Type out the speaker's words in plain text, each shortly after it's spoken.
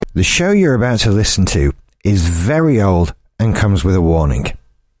The show you're about to listen to is very old and comes with a warning.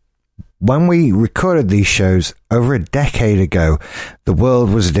 When we recorded these shows over a decade ago, the world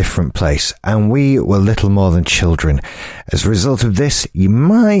was a different place and we were little more than children. As a result of this, you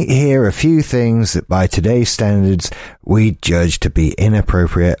might hear a few things that by today's standards we judge to be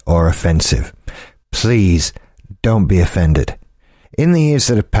inappropriate or offensive. Please don't be offended. In the years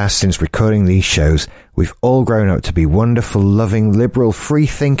that have passed since recording these shows, we've all grown up to be wonderful, loving, liberal,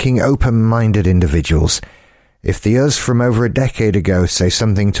 free-thinking, open-minded individuals. If the us from over a decade ago say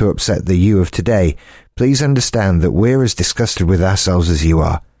something to upset the you of today, please understand that we're as disgusted with ourselves as you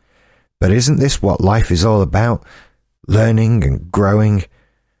are. But isn't this what life is all about? Learning and growing.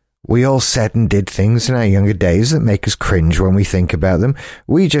 We all said and did things in our younger days that make us cringe when we think about them.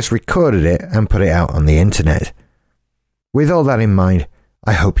 We just recorded it and put it out on the internet. With all that in mind,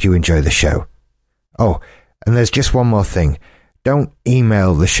 I hope you enjoy the show. Oh, and there's just one more thing. Don't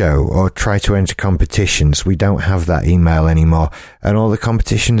email the show or try to enter competitions. We don't have that email anymore, and all the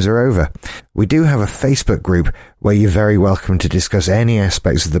competitions are over. We do have a Facebook group where you're very welcome to discuss any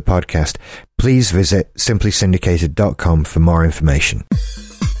aspects of the podcast. Please visit simplysyndicated.com for more information.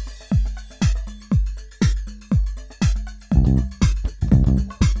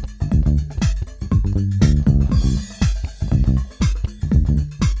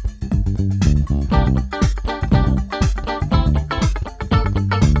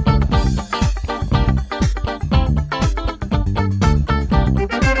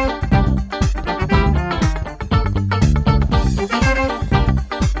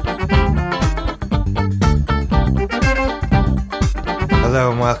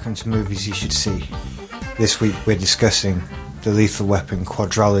 Welcome to Movies You Should See. This week we're discussing the Lethal Weapon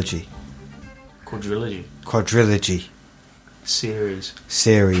quadrilogy. Quadrilogy. Series.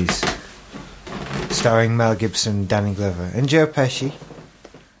 Starring Mel Gibson, Danny Glover, and Joe Pesci.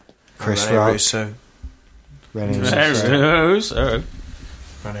 Chris Rock. Russo. Rene Russo.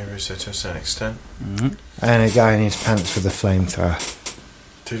 Rene Russo to a certain extent. Mm-hmm. And a guy in his pants with a flamethrower.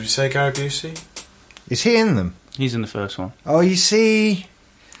 Did we say Gary Busey? Is he in them? He's in the first one. Oh, you see...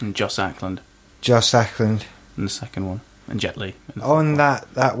 And Joss Ackland in the second one. And Jet Li. Oh, and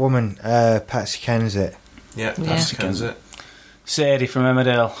that woman, Patsy Kensit. Yeah, Patsy Kensit. Sadie from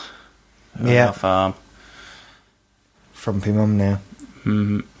Emmerdale. Yeah. Farm. Frumpy mum now.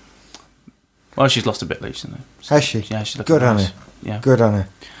 Mm-hmm. Well, she's lost a bit recently. Has she? Yeah, she's looking good on nice. her. Yeah. Good on her.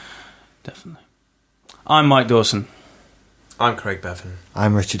 Definitely. I'm Mike Dawson. I'm Craig Bevan.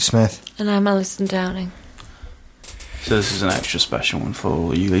 I'm Richard Smith. And I'm Alison Downing. So this is an extra special one for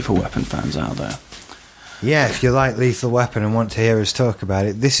all you Lethal Weapon fans out there. Yeah, if you like Lethal Weapon and want to hear us talk about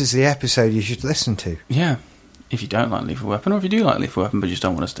it, this is the episode you should listen to. Yeah. If you don't like Lethal Weapon, or if you do like Lethal Weapon but just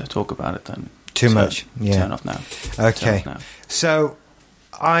don't want us to talk about it, then... Too much. Yeah. Turn off now. Okay. Now. So,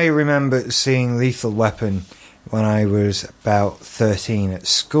 I remember seeing Lethal Weapon when I was about 13 at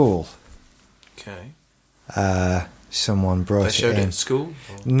school. Okay. Someone brought They showed it in. at school?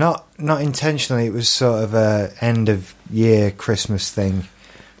 Not intentionally. It was sort of a end of year Christmas thing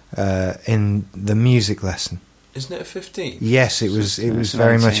in the music lesson. Isn't it a 15? Yes, it was. It was It's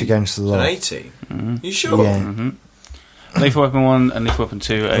very 18. much against the law. An 18? Mm-hmm. You sure? Yeah. Mm-hmm. Lethal Weapon 1 and Lethal Weapon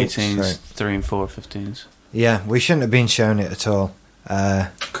 2 are 18s, sorry. 3 and 4 are 15s. Yeah, we shouldn't have been shown it at all.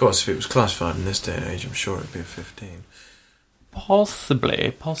 Of course, if it was classified in this day and age, I'm sure it'd be a 15.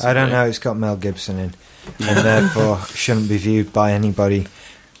 Possibly. I don't know. It's got Mel Gibson in, and therefore shouldn't be viewed by anybody.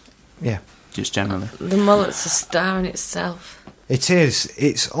 Yeah, Just generally. The mullet's a star in itself. it is.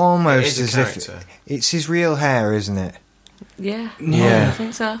 It's almost It is a as character. if it's his real hair, isn't it? Yeah. Yeah. I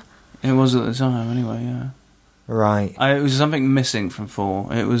think so. It was at the time, anyway, yeah. Right. It was something missing from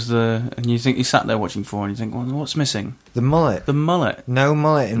 4. It was and you think, you sat there watching 4 and you think, well, what's missing? The mullet. The mullet. No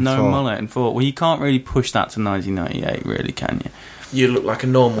mullet in No 4. mullet in 4. Well, you can't really push that to 1998, really, can you? You look like a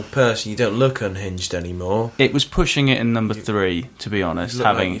normal person. You don't look unhinged anymore. It was pushing it in number 3, to be honest, You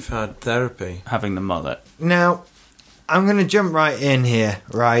look like you've had therapy. having the mullet. Now, I'm going to jump right in here,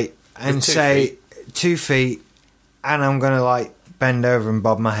 right, and With 2 say feet. 2 feet, and I'm going to bend over and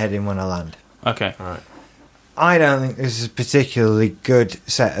bob my head in when I land. Okay. All right. I don't think this is a particularly good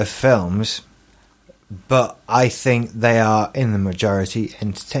set of films, but I think they are, in the majority,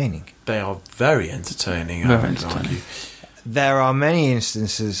 entertaining. They are very entertaining. Very I would entertaining. argue. There are many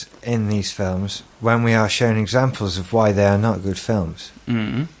instances in these films when we are shown examples of why they are not good films.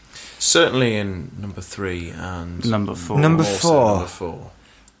 Mm-hmm. Certainly in number 3 and Number 4. Number also 4. Number 4.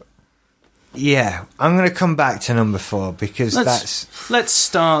 Yeah, I'm going to come back to number 4 because Let's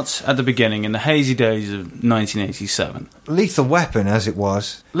start at the beginning, in the hazy days of 1987. Lethal Weapon, as it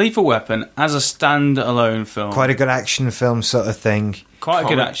was. Lethal Weapon, as a standalone film. Quite a good action film sort of thing. Quite a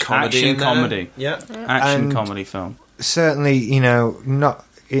good action comedy. Yeah. Action And- comedy film. Certainly, not...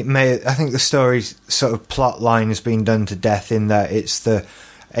 I think the story's sort of plot line has been done to death in that it's the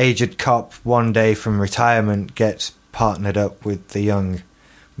aged cop one day from retirement gets partnered up with the young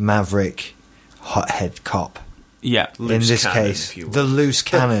maverick hothead cop. Yeah. In this case, the loose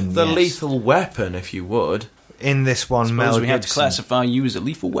cannon. The yes. lethal weapon, if you would. In this one, Mel Suppose we have to Gibson. classify you as a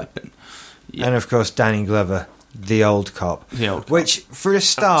lethal weapon. Yeah. And of course, Danny Glover, the old cop. The old cop. Which, for a I'm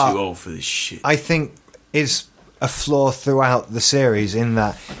start, too old for this shit. I think is a flaw throughout the series in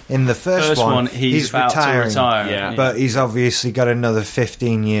that in the first one he's about retiring, to retire. Yeah. but he's obviously got another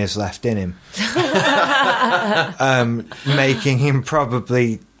 15 years left in him, making him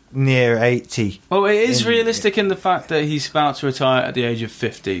probably near 80. Well, it is in- realistic in the fact that he's about to retire at the age of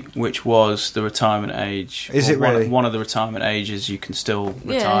 50, which was the retirement age. Is or it really? one of the retirement ages you can still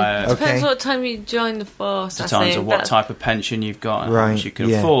Yeah, retire. Okay. depends what time you join the force. I Depends think. on what type of pension you've got and how Right, much you can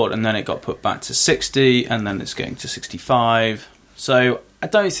yeah. afford. And then it got put back to 60, and then it's getting to 65. So I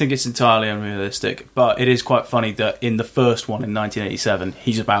don't think it's entirely unrealistic, but it is quite funny that in the first one in 1987,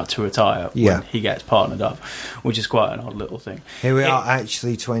 he's about to retire Yeah. when he gets partnered up, which is quite an odd little thing. Here we It- are,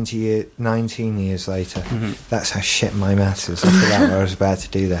 actually 19 years later. Mhm. That's how shit my maths is. I forgot what I was about to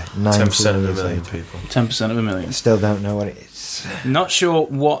do there. 10% of a years million later. people. 10% of a million. Still don't know what it is. Not sure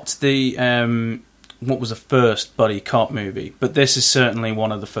what the what was the first buddy cop movie, but this is certainly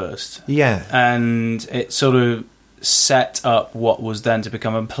one of the first, Yeah, and it sort of set up what was then to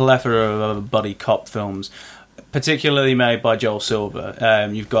become a plethora of other buddy cop films, particularly made by Joel Silver.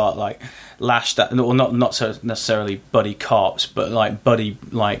 You've got like not so necessarily buddy cops, but like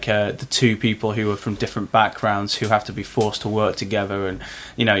the two people who are from different backgrounds who have to be forced to work together, and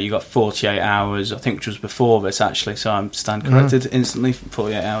you got 48 Hours, I think, which was before this actually. So I'm stand corrected instantly.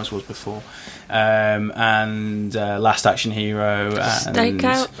 48 Hours was before, and Last Action Hero,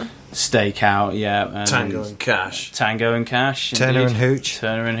 and Stakeout, yeah, and Tango and Cash. Tango and Cash, Turner indeed. and Hooch.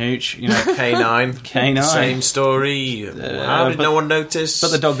 Turner and Hooch, K9. K9. Same story. How did but- no one notice?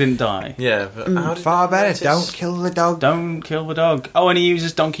 But the dog didn't die. Yeah, but how did Far no one better. notice? Don't kill the dog. Don't kill the dog. Oh, and he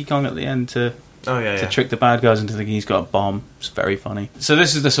uses Donkey Kong at the end to Oh, yeah. trick the bad guys into thinking he's got a bomb. It's very funny. So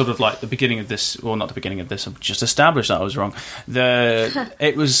this is the sort of like the beginning of this, or not the beginning of this. I've just established that I was wrong.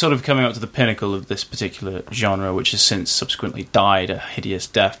 It was sort of coming up to the pinnacle of this particular genre, which has since subsequently died a hideous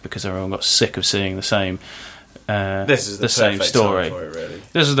death because everyone got sick of seeing the same. This is the same perfect story. time for it, really.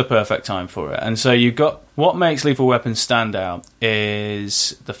 This is the perfect time for it. And so you've got what makes Lethal Weapon stand out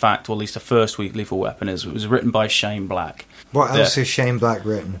is the fact, or at least the first week Lethal Weapon is, it was written by Shane Black. What else has Shane Black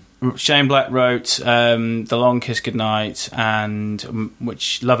written? Shane Black wrote The Long Kiss Goodnight, and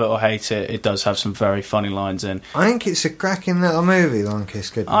which, love it or hate it, it does have some very funny lines in. I think it's a cracking little movie, Long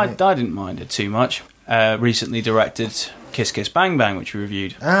Kiss I Goodnight. didn't mind it too much. Recently directed Kiss Kiss Bang Bang, which we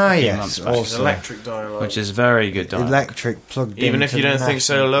reviewed Ah, a few yes, months back, also. It's electric dialogue. which is very good dialogue. Electric plugged in. Even if you don't think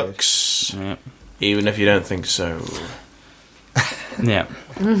so, National Grid. Lux. Yeah. Even if you don't think so. Yeah.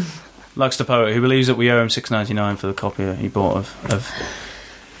 Lux the Poet, who believes that we owe him $6.99 for the copy that he bought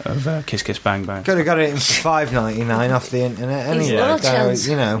of Kiss Kiss Bang Bang. Could have got it in for $5.99 off the internet anyway. no so, chance.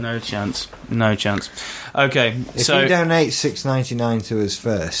 No chance. No chance. Okay, If so you donate $6.99 to us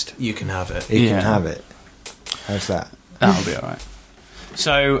first, You can have it. you Yeah. can have it. How's that? that'll be all right.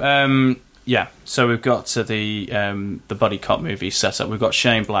 So, so we've got the buddy cop movie set up. We've got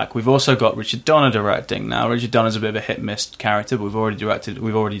Shane Black. We've also got Richard Donner directing. Now, Richard Donner's a bit of a hit-miss character, but we've already directed.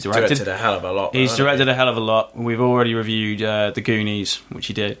 Directed a hell of a lot. He's hasn't directed a hell of a lot. We've already reviewed The Goonies, which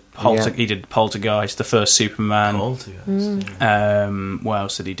he did. He did Poltergeist, the first Superman. Poltergeist. What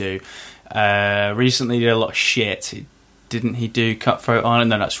else did he do? Recently, he did a lot of shit. Didn't he do Cutthroat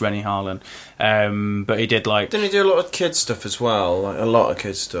Island? No, that's Rennie Harlan. But he did like... Didn't he do a lot of kid stuff as well? Like a lot of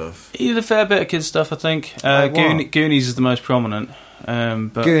kid stuff. He did a fair bit of kid stuff, I think. Like what? Goonies is the most prominent.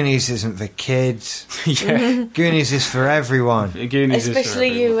 But Goonies isn't for kids. yeah, Goonies is for everyone. Goonies is for Especially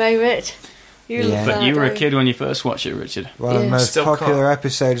everyone. you, Rich. You Yeah. love But that, you were a don't kid when you first watched it, Richard. One of the Yeah. most Still popular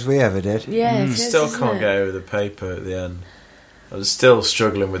episodes we ever did. Yeah, it is, Still isn't can't it? get over the paper at the end. I was still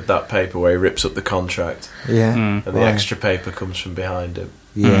struggling with that paper where he rips up the contract Yeah. Mm. and the Why? extra paper comes from behind him.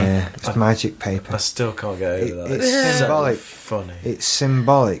 Yeah, it's magic paper. I still can't get over that. It's symbolic. So funny. It's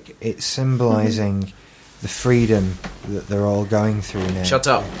symbolic. It's symbolising the freedom that they're all going through now. Shut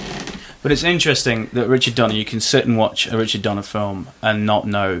up. But it's interesting that Richard Donner, you can sit and watch a Richard Donner film and not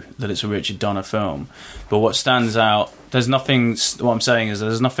know that it's a Richard Donner film. But what stands out There's nothing. What I'm saying is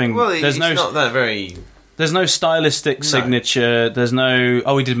there's nothing. Well, there's it's no. not that very. There's no stylistic signature. There's no.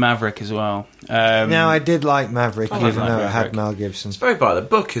 Oh, he did Maverick as well. Now, I did like Maverick, I even like though it Maverick. had Mel Gibson. It's very by the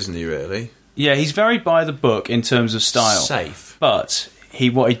book, isn't he? Really Yeah, he's very by the book in terms of style. safe. But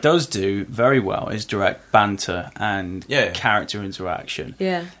what he does do very well is direct banter and Yeah. character interaction.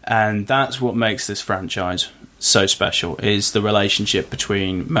 Yeah. And that's what makes this franchise so special, is the relationship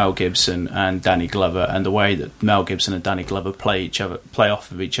between Mel Gibson and Danny Glover, and the way that Mel Gibson and Danny Glover play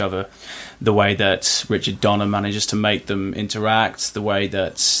off of each other, the way that Richard Donner manages to make them interact, the way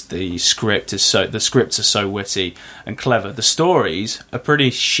that the scripts are so witty and clever. The stories are pretty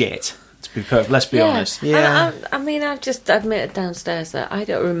shit, to be perfect. Let's be honest. Yeah. And I mean, I've just admitted downstairs that I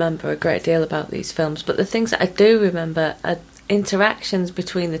don't remember a great deal about these films, but the things that I do remember are interactions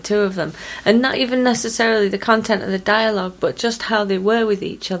between the two of them, and not even necessarily the content of the dialogue, but just how they were with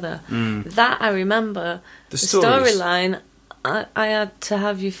each other. That I remember. The The stories. storyline, I had to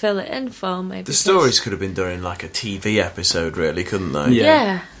have you fill it in for me. The because- stories could have been done in like a TV episode, really, couldn't they?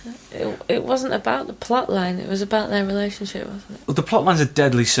 Yeah. It wasn't about the plot line, it was about their relationship, wasn't it? Well, the plot lines are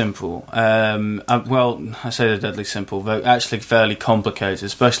deadly simple. Well, I say they're deadly simple. They're actually fairly complicated,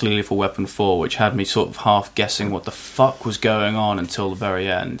 especially Lethal Weapon 4, which had me sort of half guessing what the fuck was going on until the very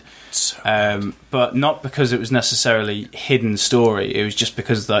end. But not because it was necessarily hidden story. It was just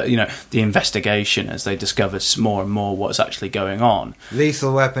because the investigation, as they discover more and more what's actually going on.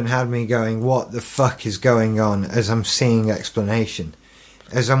 Lethal Weapon had me going, what the fuck is going on, as I'm seeing explanation.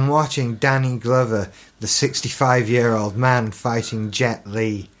 As I'm watching Danny Glover, the 65-year-old man, fighting Jet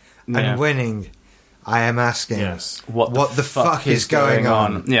Li and Yeah. winning, I am asking, Yes. What the fuck is going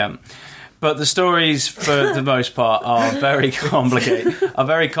on? Yeah. But the stories, for the most part, are very complicated, are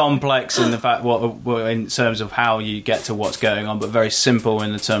very complex in the fact in terms of how you get to what's going on, but very simple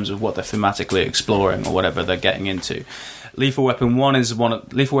in the terms of what they're thematically exploring or whatever they're getting into. Lethal Weapon 1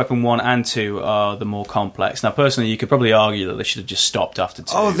 and 2 are the more complex. Now, personally, you could probably argue that they should have just stopped after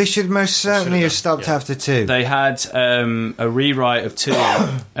 2. Oh, they should most certainly have done, stopped yeah. after 2. They had a rewrite of 2.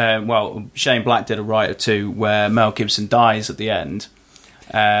 Shane Black did a write of 2 where Mel Gibson dies at the end.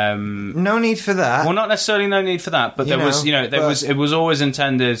 No need for that. Well, not necessarily no need for that, but You it was always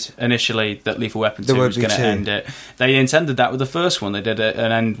intended initially that Lethal Weapon 2 There would was be going to 2. end it. They intended that with the first one. They did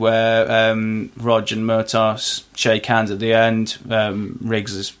an end where Rog and Murtaugh shake hands at the end.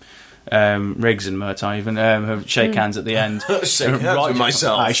 Riggs and Murtaugh even shake hands at the end. Shake hands with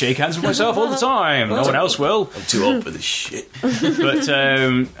myself. I shake hands with myself all the time. No one else will. I'm too old for this shit. But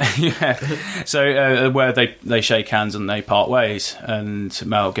yeah, so where they shake hands and they part ways, and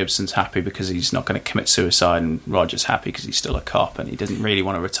Mel Gibson's happy because he's not going to commit suicide, and Roger's happy because he's still a cop and he doesn't really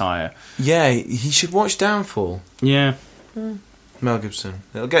want to retire. Yeah, he should watch Downfall. Yeah, Mel Gibson.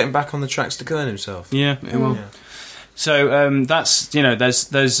 It'll get him back on the tracks to killing himself. yeah, it will. Yeah. So that's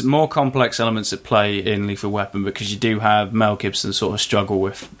there's more complex elements at play in Lethal Weapon because you do have Mel Gibson sort of struggle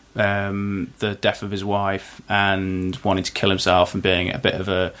with the death of his wife and wanting to kill himself and being a bit of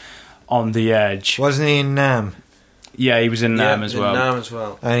a on the edge. Wasn't he in Nam? Yeah, he was in Nam as well. Nam as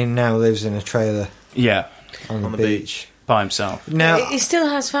well. And he now lives in a trailer Yeah, on the beach. by himself. Now, He still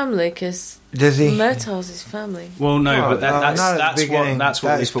has family, because does he? Murtaugh's his family. Well, no, Oh, but not at the that's beginning. what That's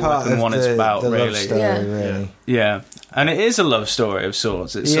Lethal part Weapon of 1 is about, the love really. story, Yeah. really. Yeah, and it is a love story of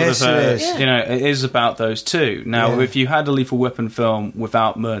sorts. It's Yes, sort of it is. it is about those two. Now, Yeah. if you had a Lethal Weapon film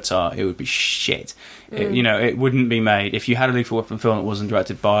without Murtaugh, it would be shit. It wouldn't be made. If you had a Lethal Weapon film that wasn't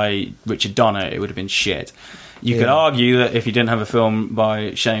directed by Richard Donner, it would have been shit. You could Yeah. argue that if you didn't have a film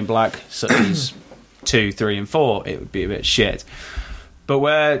by Shane Black, such as 2, 3, and 4, it would be a bit shit. But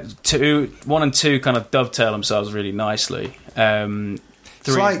where 1 and 2 kind of dovetail themselves really nicely. 3 It's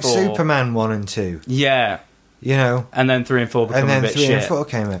like and 4, Superman 1 and 2, yeah, you know, and then 3 and 4 become and a then bit 3 shit. and 4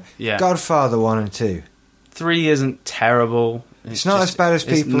 came out. Yeah. Godfather 1 and 2. 3 isn't terrible. It's not as bad as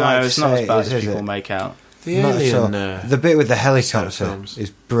people like to it's not say as bad it is as people it? make out. The Not at all. Alien. The bit with the set of helicopter films.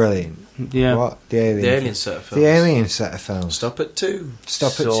 is brilliant. Yeah, What? The Alien. The Alien set of films. The Alien set of films. Stop at 2. Stop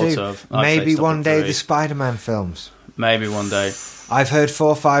at Sort 2. of. I'd say Maybe stop one at day 3. the Spider-Man films. Maybe one day. I've heard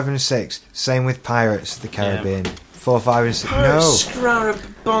 4, 5 and 6. Same with Pirates of the Caribbean. 4, 5 and 6. No.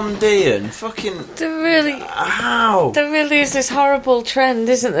 Bondian. Fucking. How? There really is this horrible trend,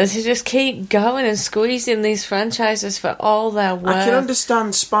 isn't there, to just keep going and squeezing these franchises for all their worth. I can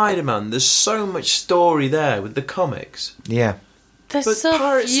understand Spider-Man. There's so much story there with the comics. Yeah. There's but so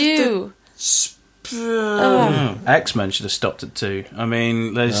Pirates of few. X-Men should have stopped at 2. I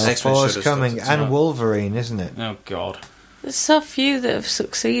mean, there's X-Men Four's should have coming. stopped at And 2. Wolverine, isn't it? oh god. There's so few that have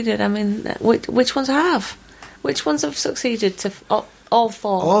succeeded. I mean, which ones have? Which ones have succeeded to all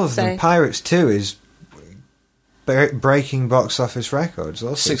four? All of say? them. Pirates 2 is breaking box office records.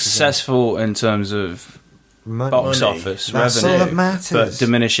 Also, Successful in terms of money. box office That's revenue, all that matters. but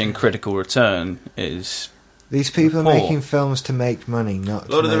diminishing critical return is... These people are Poor. making films to make money, not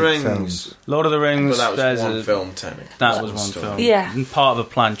Lord to of the make Rings. films. Lord of the Rings, Well, that there's was one a... film, technically. That was one story. film. Yeah. And part of a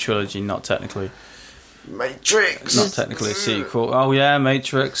planned trilogy, not technically. Matrix. Not technically a sequel. Oh yeah,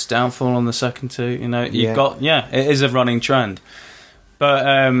 Matrix, downfall on the second two. You know, you've Yeah. got it is a running trend.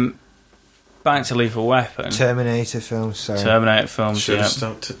 But back to Lethal Weapon, Terminator films, sorry. Terminator films. Should Yeah, have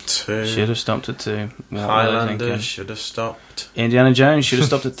stopped at 2. should have stopped at 2. What were they Highlander thinking? should have stopped. Indiana Jones should have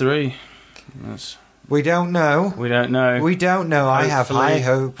stopped at 3. We don't know. We don't know. We don't know. I have Hopefully- high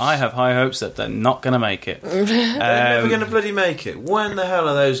hopes. I have high hopes that they're not going to make it. They're never Um, going to bloody make it. When the hell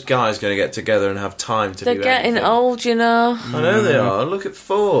are those guys going to get together and have time to They're do getting anything? old, you know. I know they are. Look at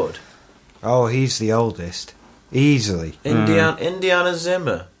Ford. Oh, he's the oldest. Easily. Indiana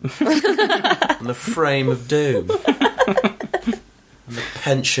Zimmer. And the Frame of Doom. And the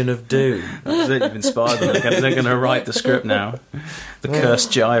Pension of Doom. That's it, you've inspired them. They're going to write the script now. The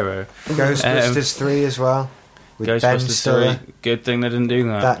Cursed Gyro. Ghostbusters 3 as well. With Ben Ghostbusters Stiller. 3. Good thing they didn't do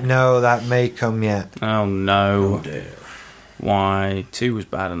that. That may come yet. Oh no. Oh dear. Why? 2 was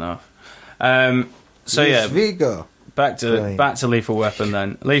bad enough. So Luis yeah, Vigo. back to Brilliant. Lethal Weapon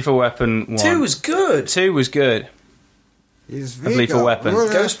then. Lethal Weapon 1. 2 was good. 2 was good. Luis Of Lethal Weapon.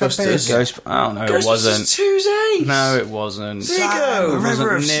 Ghostbusters. Oh no, it Ghostbusters wasn't. 2's ace. No, it wasn't. Vigo. It River wasn't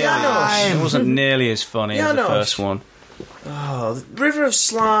of nearly. Slime. It wasn't nearly as funny as the Janosch. first one. Oh, the River of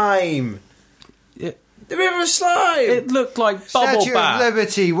Slime. It- The River of Slime. It looked like Bubble Statue of Bath.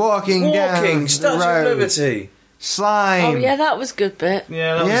 Liberty walking down Statue the road. of Liberty. Slime. Oh yeah, that was a good bit.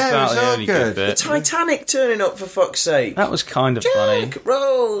 Yeah, that was Yeah, it about was the all only good. good bit. Titanic turning up, for fuck's sake. That was kind of funny. Jack,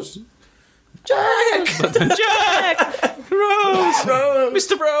 Rose. Jack. Jack! Rose! Rose.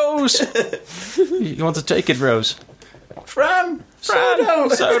 Mr. Rose! You want to take it, Rose? Fran. Soto!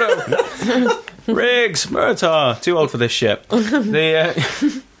 Riggs! Murtaugh! Too old for this ship.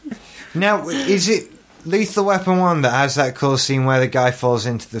 Now, is it Lethal Weapon 1 that has that cool scene where the guy falls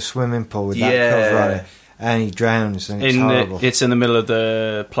into the swimming pool with that Yeah. cover on it and he drowns and it's horrible? It's in the middle of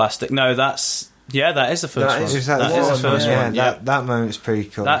the plastic. No, that is the first That one. is- Is that That the is first the first one? one. Yeah, Yeah. that moment's pretty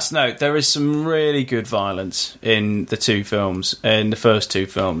cool. There is some really good violence in the two films, in the first two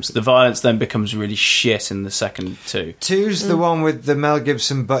films. The violence then becomes really shit in the second two. 2's the one with the Mel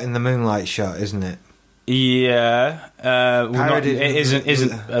Gibson butt in the moonlight shot, isn't it? Yeah, Parodied- it isn't.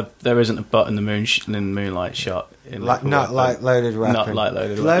 There isn't a butt in the moonlight shot. In Like, Lethal not Weapon. like Loaded Weapon. Not like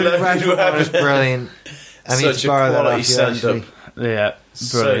Loaded Weapon. Loaded Weapon was brilliant. I need Such to a borrow that quality off you, send-up. actually. Yeah,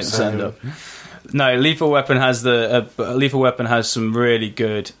 brilliant So send up. No, Lethal Weapon has some really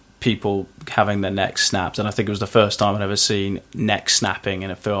good people having their necks snapped, and I think it was the first time I'd ever seen neck snapping in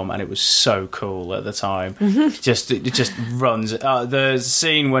a film, and it was so cool at the time. It just runs. The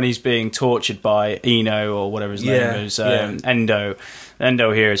scene when he's being tortured by Eno or whatever his name is, Endo.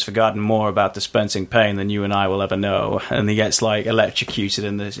 Endo here has forgotten more about dispensing pain than you and I will ever know, and he gets like electrocuted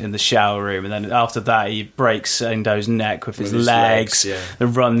in the shower room, and then after that he breaks Endo's neck with his legs.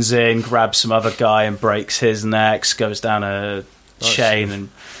 And runs in, grabs some other guy and breaks his necks, goes down a chain, and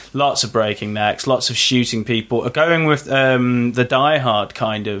lots of breaking necks, lots of shooting people. Going with the Die Hard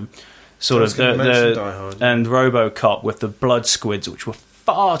kind of sort of and RoboCop with the blood squids, which were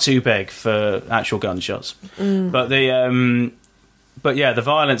far too big for actual gunshots. But yeah, the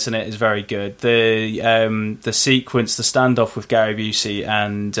violence in it is very good. The sequence, the standoff with Gary Busey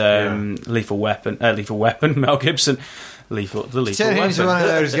and Lethal Weapon, Mel Gibson. The Lethal Turn Weapon. into one of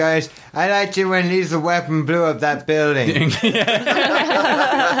those guys. I liked it when Lethal Weapon blew up that building.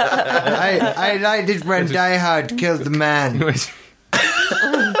 I liked it when Die Hard killed the man.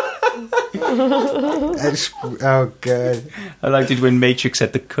 Oh, God. I liked it when Matrix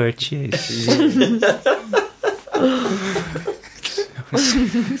had the courtiers.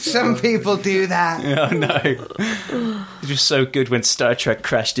 Some people do that. Oh no. It was so good when Star Trek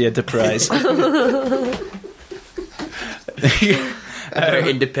crashed the Enterprise.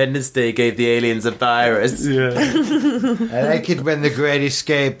 Independence Day gave the aliens a virus. Yeah. I like it when the Great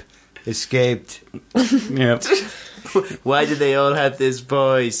Escape escaped. Yeah. Why do they all have this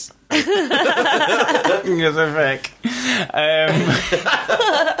voice? Yes, I think.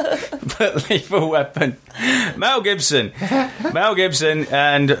 Lethal Weapon. Mel Gibson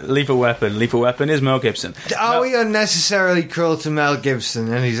and Lethal Weapon. Lethal Weapon is Mel Gibson. Are we unnecessarily cruel to Mel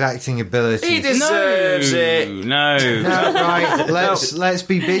Gibson and his acting abilities? He deserves it. No. No, right. Let's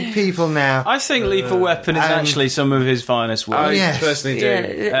be big people now. I think Lethal Weapon is actually some of his finest work. I yes. personally do.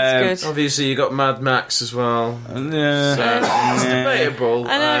 Yeah, it's good. Obviously, you got Mad Max as well. Yeah. It's debatable.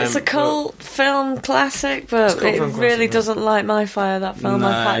 I know it's a cult film classic, but cult it film really classic, doesn't light my fire. That film, No,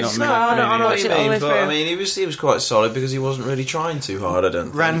 I not quite me. I know what watch you it all the mean, way but I through. mean, he was quite solid because he wasn't really trying too hard. I don't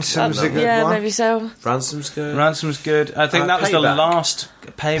think. Ransom's a good Yeah, one. maybe so. Ransom's good. Ransom's good. I think that was the Payback. last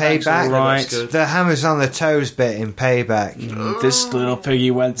Payback's Payback. all right. Payback's good. The hammers on the toes bit in Payback. This little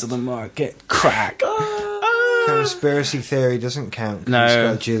piggy went to the market. Crack. Conspiracy theory doesn't count. 'cause No, it's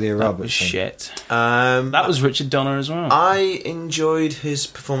got Julia That Roberts. was shit. That That was Richard Donner as well. I enjoyed his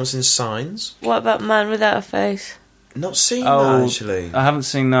performance in Signs. What about Man Without a Face? Not seen Oh, that actually. I haven't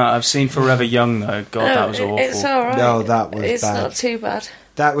seen that. I've seen Forever Young though. God, that was awful. It's alright. No, that was It's bad. not too bad.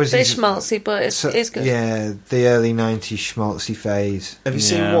 That was Bit his, schmaltzy, but it's good. Yeah, the early 90s schmaltzy phase. Have you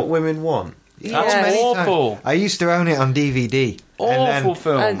seen Yeah. What Women Want? That's Yeah. awful. I used to own it on DVD. Awful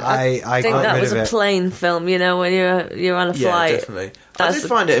film. I I think got that rid was of a it. plane film, you know, when you're on a Yeah, flight. definitely. I That's did the-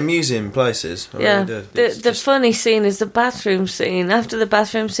 find it amusing in places. I Yeah, really did. the It's the just- funny scene is the bathroom scene. After the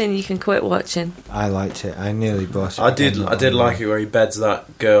bathroom scene, you can quit watching. I liked it. I nearly bought it. I did again. like it where he beds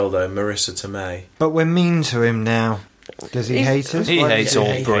that girl though, Marissa Tomei. But we're mean to him now. Does he He's- hate us? He Why hates does all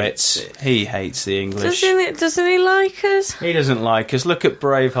he hate Brits. it. He hates the English. Doesn't he like us? He doesn't like us. Look at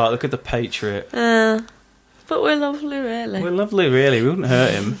Braveheart. Look at The Patriot. But we're lovely, really. We're lovely, really. We wouldn't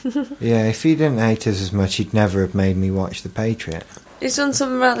hurt him. Yeah, if he didn't hate us as much, he'd never have made me watch The Patriot. He's done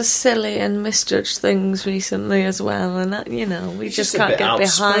some rather silly and misjudged things recently as well, and that, you know, we He's just a can't bit get behind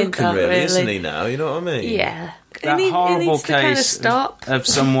outspoken, that, really, isn't really. he? Now, you know what I mean? Yeah. That he horrible needs to kind of case stop. of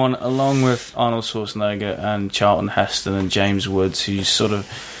someone, along with Arnold Schwarzenegger and Charlton Heston and James Woods, who sort of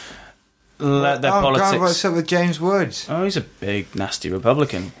let their politics. God, what's up with James Woods? Oh, he's a big, nasty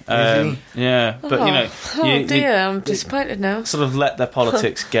Republican. Is Yeah, but you know, Oh you dear, I'm disappointed now. sort of let their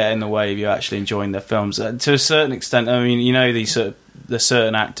politics get in the way of you actually enjoying their films. To a certain extent, I mean, you know, there's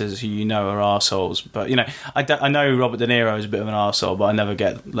certain actors who you know are arseholes, but you know, I know Robert De Niro is a bit of an arsehole, but I never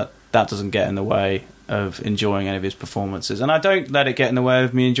that doesn't get in the way of enjoying any of his performances, and I don't let it get in the way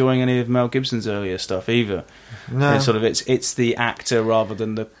of me enjoying any of Mel Gibson's earlier stuff either. No. It's the actor rather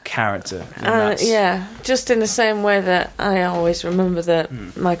than the character. And that's- Yeah, just in the same way that I always remember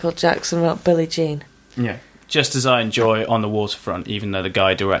that Michael Jackson wrote Billie Jean. Yeah. Just as I enjoy On the Waterfront, even though the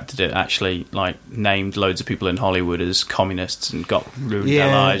guy directed it actually named loads of people in Hollywood as communists and ruined their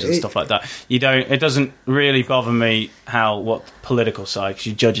lives and stuff like that. It doesn't really bother me what political side, because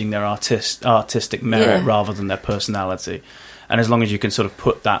you're judging their artistic merit rather than their personality. And as long as you can sort of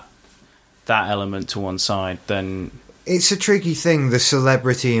put that element to one side, then It's a tricky thing, the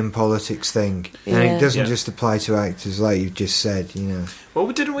celebrity in politics thing. And Yeah. it doesn't Yeah. just apply to actors, like you've just said, you know. Well,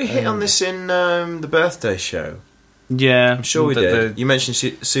 didn't we hit on this in the birthday show? yeah, I'm sure we did. You mentioned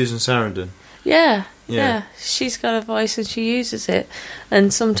Susan Sarandon. Yeah, Yeah. yeah, she's got a voice and she uses it.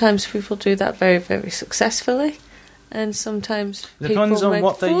 And sometimes people do that very, very successfully. And sometimes Depends people on make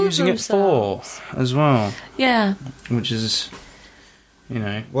what they're fools using it for themselves. as well, Yeah. which is, you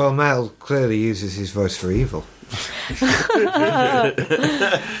know. Well, Mel clearly uses his voice for evil.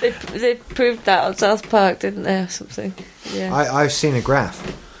 They proved that on South Park, didn't they, or something? Yeah. I've seen a graph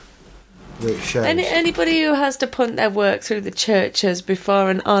which shows. Anybody who has to punt their work through the churches before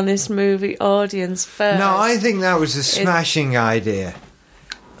an honest movie audience first. No, I think that was a smashing idea.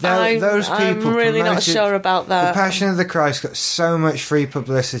 Those people I'm really not promoted- sure about The that. Passion of the Christ got so much free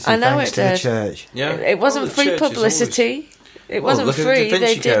publicity I know thanks it to the did. church. Yeah, It wasn't All the free churches publicity. It Well, wasn't look at the free. Da They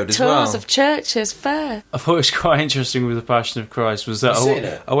Vinci did Code as tours well. of churches first. I thought it was quite interesting with The Passion of Christ was that Have you seen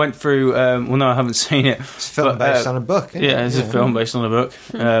it? I went through. Well, no, I haven't seen it. It's a film But, based on a book. Isn't Yeah, it? it's a film based on a book.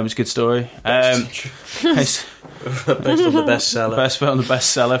 It's a good story. It's Based on the bestseller. based on the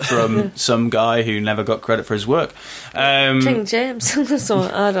bestseller from some guy who never got credit for his work. King James. So,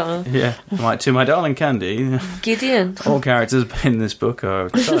 I don't know. Yeah, like To My Darling Candy. Gideon. All characters in this book are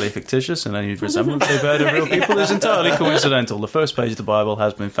entirely fictitious, and any resemblance they bear to real people is entirely coincidental. The first page of the Bible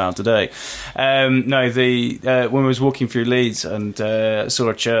has been found today. When I was walking through Leeds and saw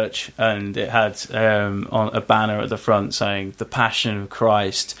a church, and it had on a banner at the front saying "The Passion of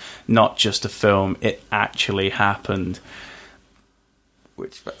Christ, not just a film; it actually happened,"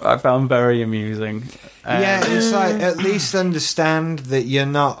 which I found very amusing. Yeah, it's like, at least understand that you're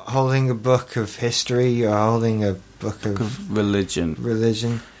not holding a book of history, you're holding a book of Religion.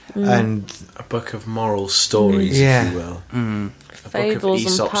 religion. and A book of moral stories, Yeah. if you will. A book of Fables and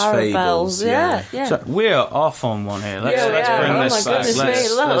Aesop's parables. fables. Yeah. So we're off on one here. Let's Yeah, we bring are. this Oh my back. goodness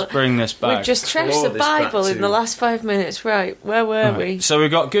me, look. Let's bring this back. We've just trashed Claw the this back Bible in to- the last 5 minutes. Right, where were we? So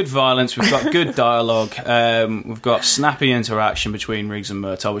we've got good violence, we've got good dialogue, we've got snappy interaction between Riggs and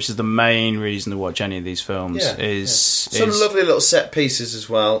Murtaugh, which is the main reason to watch any of these films. Some lovely little set pieces as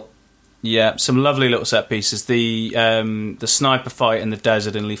well. Yeah, some lovely little set pieces. The sniper fight in the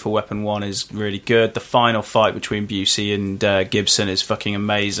desert in Lethal Weapon 1 is really good. The final fight between Busey and Gibson is fucking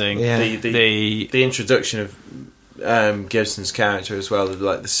amazing. Yeah. The introduction of Gibson's character as well,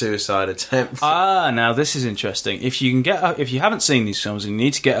 like the suicide attempt. Now this is interesting. If you haven't seen these films and you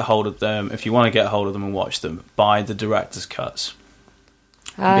need to get a hold of them, if you want to get a hold of them and watch them, buy the director's cuts.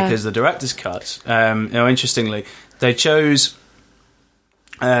 Because the director's cuts, interestingly, they chose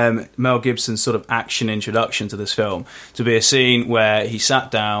Mel Gibson's sort of action introduction to this film to be a scene where he sat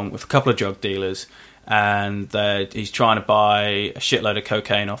down with a couple of drug dealers and he's trying to buy a shitload of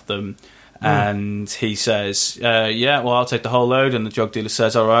cocaine off them. And he says, I'll take the whole load. And the drug dealer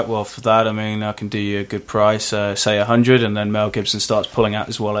says, all right, well, for that, I mean, I can do you a good price, say 100. And then Mel Gibson starts pulling out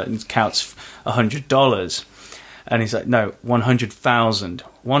his wallet and counts $100. And he's like, no, 100,000.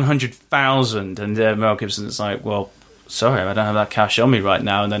 100,000. And Mel Gibson's like, well, sorry, I don't have that cash on me right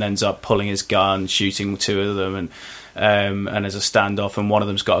now. And then ends up pulling his gun, shooting two of them, and there's a standoff, and one of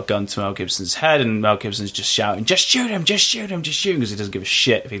them's got a gun to Mel Gibson's head, and Mel Gibson's just shouting, just shoot him, just shoot him, just shoot him, because he doesn't give a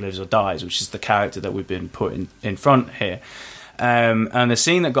shit if he lives or dies, which is the character that we've been putting in front here. And the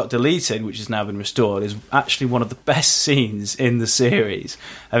scene that got deleted, which has now been restored, is actually one of the best scenes in the series.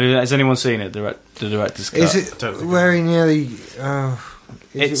 Has anyone seen it, the director's cut? is it where he nearly?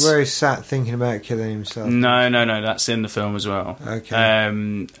 It's- Is it where he sat thinking about killing himself? No, that's in the film as well. Okay.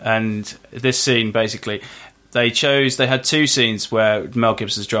 And this scene, basically, they had two scenes where Mel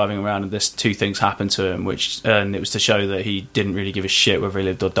Gibson's driving around and two things happened to him, and it was to show that he didn't really give a shit whether he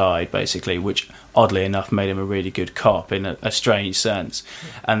lived or died, basically, which oddly enough made him a really good cop in a strange sense.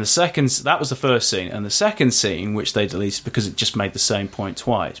 And that was the first scene, and the second scene, which they deleted because it just made the same point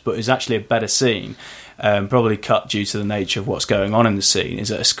twice, but it was actually a better scene, probably cut due to the nature of what's going on in the scene,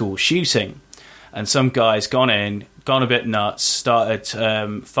 is at a school shooting. And some guy's gone a bit nuts, started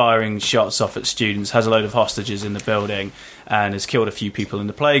firing shots off at students, has a load of hostages in the building, and has killed a few people in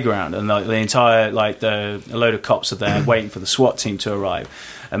the playground. And a load of cops are there waiting for the SWAT team to arrive.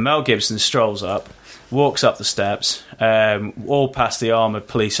 And Mel Gibson strolls up, walks up the steps, all past the armoured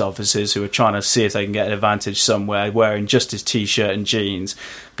police officers who are trying to see if they can get an advantage somewhere, wearing just his T-shirt and jeans,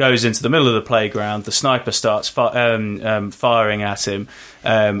 goes into the middle of the playground. The sniper starts firing at him.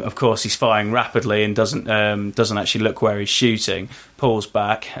 Of course, he's firing rapidly and doesn't actually look where he's shooting, pulls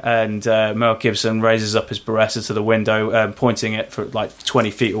back, and Mel Gibson raises up his Beretta to the window, pointing it for like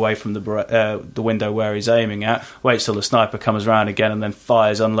 20 feet away from the window where he's aiming at, waits till the sniper comes around again, and then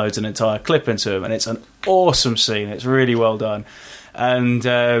unloads an entire clip into him. And it's an awesome scene. It's really well done. And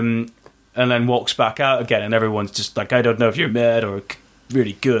then walks back out again, and everyone's just like, I don't know if you're mad or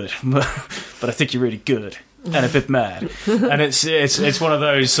really good, but I think you're really good. And a bit mad. And it's one of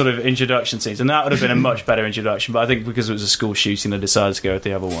those sort of introduction scenes, and that would have been a much better introduction, but I think because it was a school shooting, they decided to go with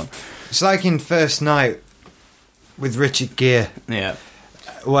the other one. It's like in First Night with Richard Gere, Yeah,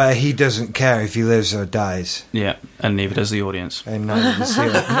 where he doesn't care if he lives or dies. yeah, and neither does the audience. And neither does he.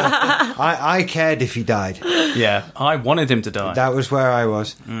 I cared if he died. Yeah, I wanted him to die. That was where I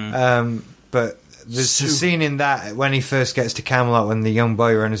was. But there's a scene in that when he first gets to Camelot, when the young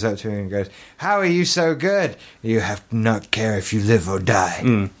boy runs up to him and goes, "How are you so good? You have to not care if you live or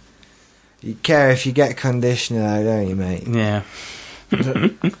die. You care if you get conditioner, though, don't you, mate?" Yeah.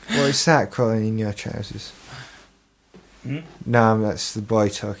 What is that crawling in your trousers? No, that's the boy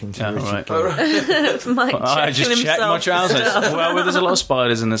talking to Richard Gere. Mike I just checked my trousers. Well, there's a lot of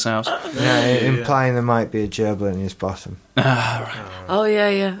spiders in this house. Implying there might be a gerbil in his bottom. Oh,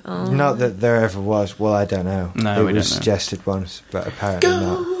 yeah. Oh. Not that there ever was. Well, I don't know. No, we it was don't know. suggested once, but apparently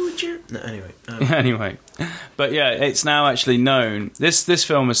not. No, anyway. Anyway, but yeah, it's now actually known. This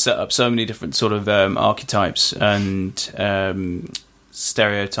film has set up so many different sort of archetypes and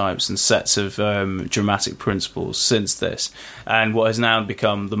stereotypes and sets of dramatic principles since this, and what has now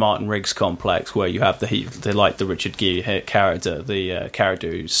become the Martin Riggs complex, where you have the Richard Gere character, the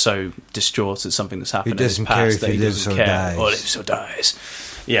character who's so distraught at something that's happened in his past that he doesn't care or lives or dies.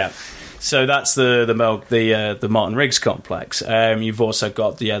 Yeah. So that's the Martin Riggs complex. You've also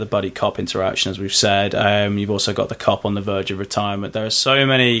got the buddy cop interaction, as we've said. You've also got the cop on the verge of retirement. There are so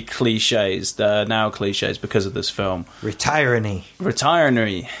many cliches that are now cliches because of this film.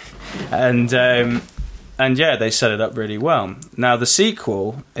 Retiree. And And yeah, they set it up really well. Now, the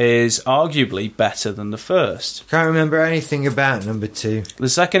sequel is arguably better than the first. Can't remember anything about number 2. The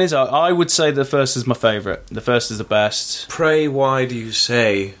second is, I would say the first is my favourite. The first is the best. Pray, why do you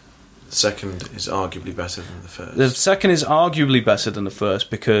say the second is arguably better than the first? The second is arguably better than the first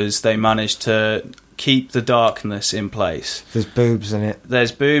because they managed to keep the darkness in place. There's boobs in it.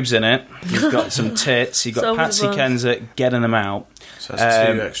 There's boobs in it. You've got some tits. You've got So Patsy was. Kensit getting them out. So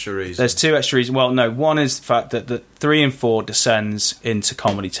that's 2 extra reasons. There's 2 extra reasons. Well, no, one is the fact that the 3 and 4 descends into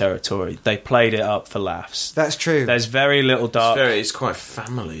comedy territory. They played it up for laughs. That's true. There's very little dark. It's quite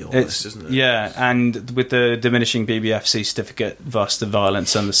family, all this, isn't it? Yeah, and with the diminishing BBFC certificate, thus the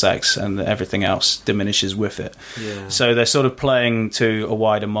violence and the sex and everything else diminishes with it. Yeah. So they're sort of playing to a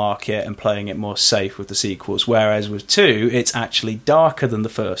wider market and playing it more safe with the sequels. Whereas with 2, it's actually darker than the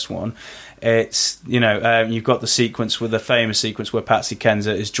first one. It's you've got the sequence with the famous sequence where Patsy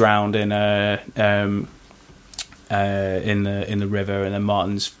Kensit is drowned in the river, and then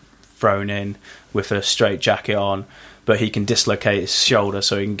Martin's thrown in with a straight jacket on, but he can dislocate his shoulder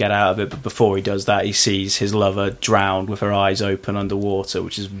so he can get out of it. But before he does that, he sees his lover drowned with her eyes open underwater,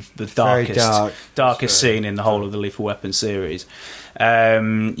 which is the darkest scene in the whole of the Lethal Weapon series.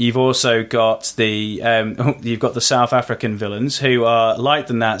 You've also got the South African villains who are like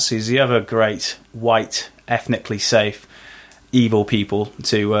the Nazis, the other great white ethnically safe evil people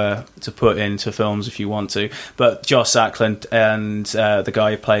to put into films if you want to. But Joss Ackland and the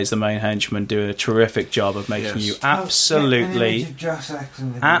guy who plays the main henchman do a terrific job of making you absolutely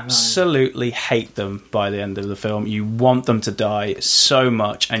hate them by the end of the film. You want them to die so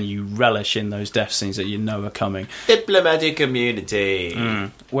much, and you relish in those death scenes that you know are coming. Diplomatic immunity.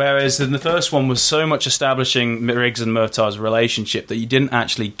 Whereas in the first one was so much establishing Riggs and Murtaugh's relationship that you didn't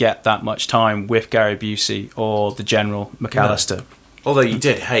actually get that much time with Gary Busey or the General McAllister. Although you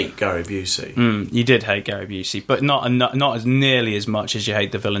did hate Gary Busey. You did hate Gary Busey, but not as nearly as much as you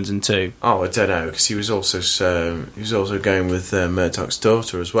hate the villains in 2. Oh, I don't know, because he was also going with Murtaugh's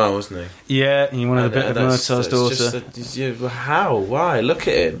daughter as well, wasn't he? Yeah, he wanted a bit of Murtaugh's daughter. How? Why? Look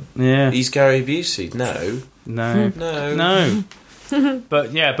at him. Yeah, he's Gary Busey. No.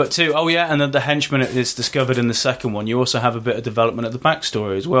 But 2. Oh yeah, and then the henchman is discovered in the second one. You also have a bit of development of the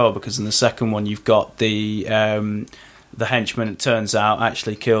backstory as well, because in the second one you've got the henchman, it turns out,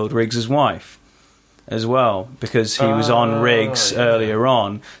 actually killed Riggs's wife as well, because he was on Riggs earlier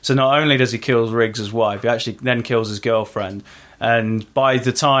on. So not only does he kill Riggs's wife, he actually then kills his girlfriend. And by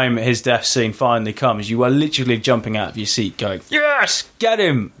the time his death scene finally comes, you are literally jumping out of your seat going, yes, get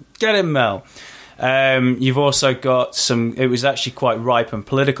him, Mel. You've also got it was actually quite ripe and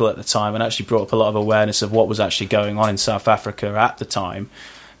political at the time, and actually brought up a lot of awareness of what was actually going on in South Africa at the time,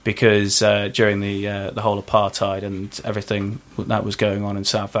 because during the whole apartheid and everything that was going on in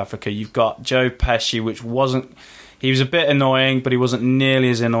South Africa, you've got Joe Pesci, he was a bit annoying, but he wasn't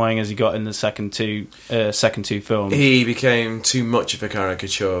nearly as annoying as he got in the second two films. He became too much of a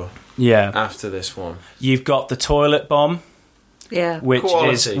caricature. Yeah. After this one, you've got the toilet bomb. Yeah,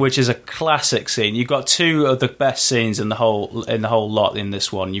 which is a classic scene. You've got 2 of the best scenes in the whole lot in this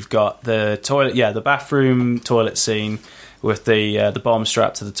one. You've got the toilet, the bathroom toilet scene with the bomb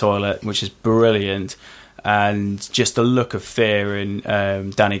strapped to the toilet, which is brilliant, and just the look of fear in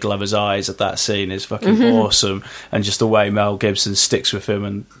Danny Glover's eyes at that scene is fucking awesome, and just the way Mel Gibson sticks with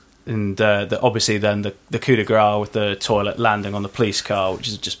him, and obviously then the coup de grace with the toilet landing on the police car, which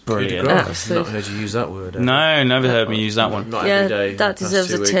is just brilliant. I've not heard you use that word. No, never heard me use that one. Not every day. That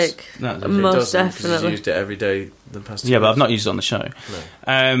deserves a tick. Most definitely. You've used it every day the past 2 Yeah, weeks. but I've not used it on the show.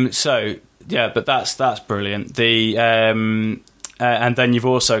 No. But that's brilliant. And then you've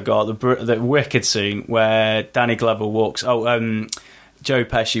also got the wicked scene where Danny Glover Joe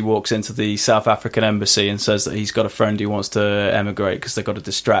Pesci walks into the South African embassy and says that he's got a friend who wants to emigrate because they've got to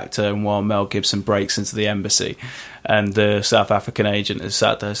distract her, and while Mel Gibson breaks into the embassy, and the South African agent is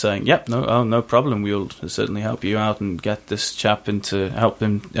sat there saying, yep, no problem, we'll certainly help you out and get this chap help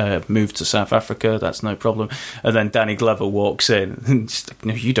him move to South Africa, that's no problem. And then Danny Glover walks in and just like,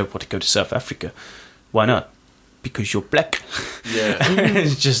 no, you don't want to go to South Africa. Why not? Because you're black. Yeah.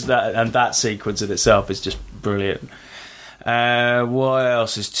 It's just that, and that sequence in itself is just brilliant. What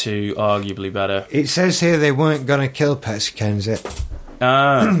else is too arguably better? It says here they weren't going to kill Patsy Kensit.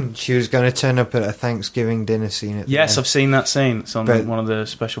 She was going to turn up at a Thanksgiving dinner scene at the Yes, end. I've seen that scene. It's on one of the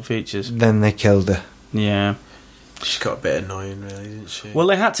special features. Then they killed her. Yeah. She got a bit annoying, really, didn't she? Well,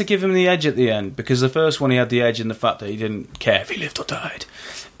 they had to give him the edge at the end, because the first one he had the edge in the fact that he didn't care if he lived or died.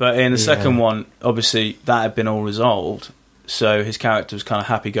 But in the second one, obviously, that had been all resolved, so his character was kind of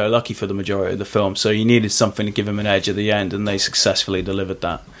happy-go-lucky for the majority of the film, so you needed something to give him an edge at the end, and they successfully delivered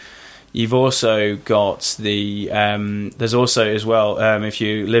that. You've also got the there's also as well, if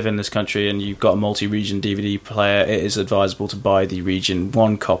you live in this country and you've got a multi-region DVD player, it is advisable to buy the Region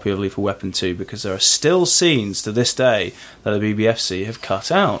 1 copy of Lethal Weapon 2, because there are still scenes to this day that the BBFC have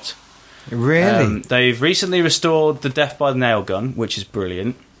cut out. Really? They've recently restored the Death by the Nail Gun, which is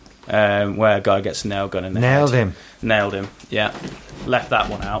brilliant, where a guy gets a nail gun in the Nailed head. him. Nailed him, yeah. Left that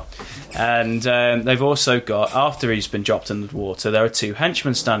one out. And they've also got, after he's been dropped into the water, there are 2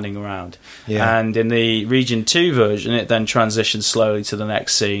 henchmen standing around. Yeah. And in the Region 2 version, it then transitions slowly to the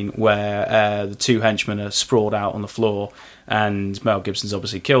next scene where the 2 henchmen are sprawled out on the floor, and Mel Gibson's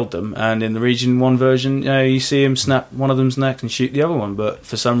obviously killed them. And in the Region 1 version, you see him snap one of them's neck and shoot the other one, but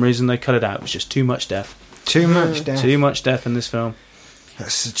for some reason they cut it out. It was just too much death. Too much death. Too much death in this film.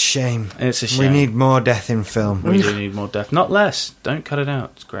 That's a shame. It's a shame. We need more death in film. We do need more death. Not less. Don't cut it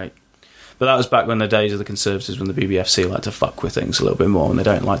out. It's great. But that was back when the days of the Conservatives, when the BBFC like to fuck with things a little bit more, and they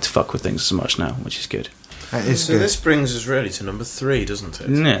don't like to fuck with things as much now, which is good. That is So good. this brings us really to number 3, doesn't it?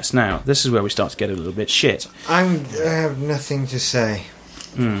 Yes, now, this is where we start to get a little bit shit. I have nothing to say.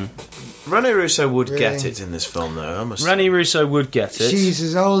 Rene Russo would Really? get it in this film, though, I must Rene say. Russo would get it. She's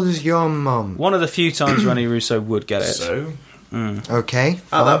as old as your mum. One of the few times Rene Russo would get it. So, Okay. at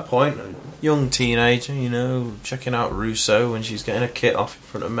fine. that point, a young teenager, checking out Russo when she's getting a kit off in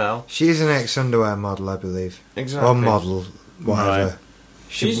front of Mel. She's an ex-underwear model, I believe. Exactly. Or model, whatever. Right.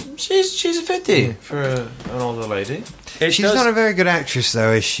 She's a 50 for an older lady. It She's does- not a very good actress,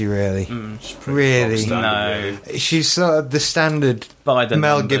 though, is she, really? She's pretty Really? bog standard, No. really. She's sort of the standard by the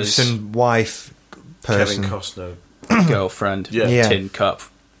Mel numbers, Gibson wife person. Kevin Costner. girlfriend, Yeah. tin cup.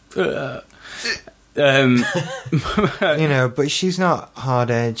 But she's not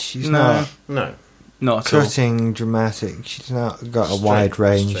hard-edged. She's No. No. Not at all. cutting, dramatic. She's not got a wide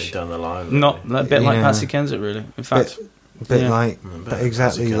range. Straight down the line. Really. Not a bit like Yeah. Patsy Kensit, really. In fact, A bit Yeah. like, But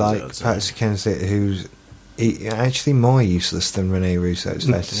exactly Patsy Kensit, like I'd say. Patsy Kensit, who's actually more useless than Rene Russo, it's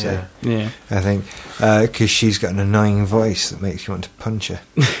fair to say. Yeah. yeah. I think, because she's got an annoying voice that makes you want to punch her.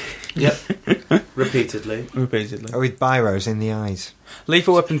 Yep. Repeatedly. Repeatedly. With biros in the eyes.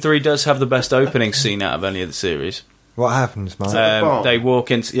 Lethal Weapon 3 does have the best opening scene out of any of the series. What happens, Mark? that the bomb? They walk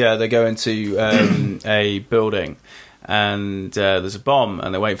into, they go into a building, and there's a bomb,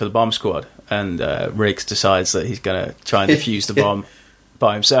 and they're waiting for the bomb squad, and Riggs decides that he's going to try and defuse the bomb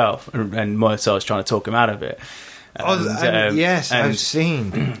by himself, and Murtaugh's trying to talk him out of it. Yes, and- I've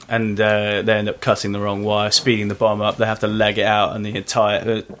seen. And they end up cutting the wrong wire, speeding the bomb up. They have to leg it out, and the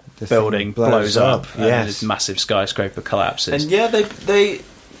entire The building thing blows up. Yes. And this massive skyscraper collapses. And yeah,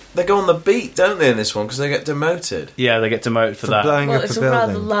 they go on the beat, don't they, in this one? Because they get demoted. Yeah, they get demoted for For that. blowing Well, up it's a a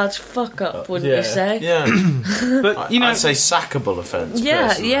rather building. large fuck up, wouldn't you say? Yeah. But I'd say sackable offence. Yeah,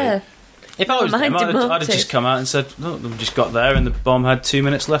 personally. yeah. if I was them, Mind I'd have demoted. just come out and said, "Look, we just got there, and the bomb had 2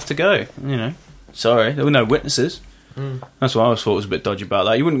 minutes left to go." Sorry, there were no witnesses. That's what I always thought was a bit dodgy about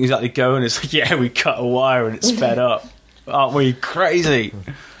that. You wouldn't exactly go and it's like, "Yeah, we cut a wire and it sped up." Aren't we crazy?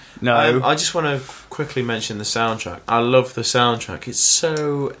 No. I just want to quickly mention the soundtrack. I love the soundtrack. It's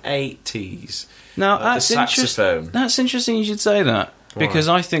so 80s. Now The that's interesting. saxophone. That's interesting. You should say that Why? because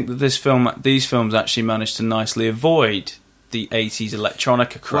I think that these films actually managed to nicely avoid the 80s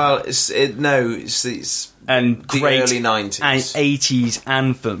electronica crowd Well, it's and the great early 90s. and 80s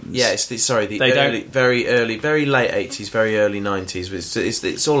anthems. Yeah, it's the They early, very early, very late 80s, very early 90s. But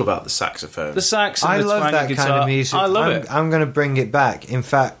it's all about the saxophone. The sax and I the love twang that guitar. kind of music. I love it. I'm going to bring it back. In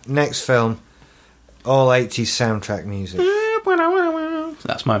fact, next film, all 80s soundtrack music.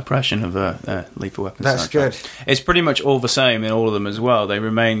 That's my impression of Lethal Weapon. That's soundtrack. good. It's pretty much all the same in all of them as well. They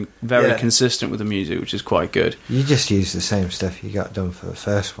remain very Yeah. consistent with the music, which is quite good. You just use the same stuff you got done for the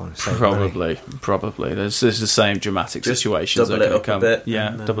first one. save money. Probably. There's the same dramatic Just situations double that it can up a come. bit, Yeah,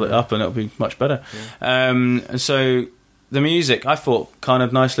 and then, double it up, and it'll be much better. And so the music, I thought, kind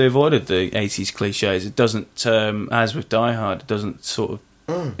of nicely avoided the 80s cliches. It doesn't, as with Die Hard, it doesn't sort of.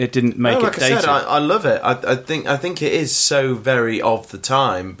 It didn't make like it I dated. said, I love it. I think it is so very of the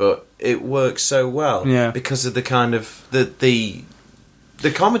time, but it works so well. Yeah. Because of the kind of the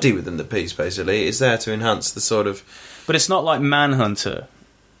comedy within the piece. Basically, is there to enhance the sort of. But it's not like Manhunter,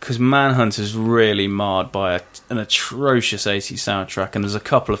 because Manhunter's really marred by an atrocious 80s soundtrack, and there's a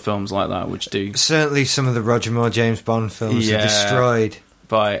couple of films like that which do Certainly some of the Roger Moore James Bond films Yeah. are destroyed.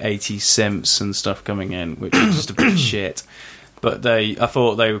 by 80s synths and stuff coming in, which is just a bit shit. But I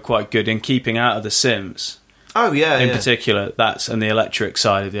thought they were quite good in keeping out of the synths. Oh yeah, In yeah. particular, and the electric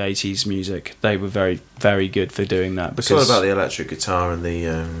side of the 80s music. They were very, very good for doing that. It's Because all about the electric guitar and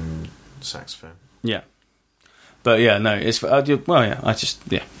the saxophone. Yeah. But yeah, no, it's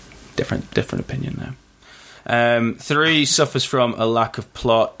different opinion 3 suffers from a lack of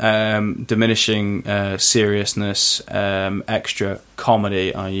plot, diminishing seriousness, extra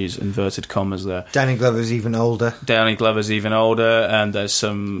comedy. I use inverted commas there. Danny Glover's even older. And there's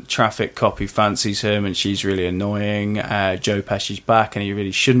some traffic cop who fancies him, and she's really annoying. Joe Pesci's back, and he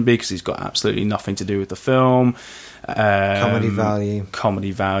really shouldn't be because he's got absolutely nothing to do with the film. Comedy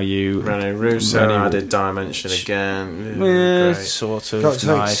value. Rene Russo added dimension again. Yeah, Great. sort of. Got to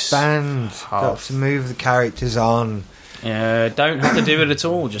nice. expand. Got to move the characters on. Yeah, don't have to do it at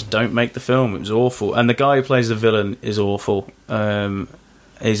all. Just don't make the film. It was awful. And the guy who plays the villain is awful.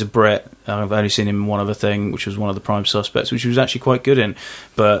 He's a Brit. I've only seen him in one other thing, which was one of the Prime Suspects, which he was actually quite good in.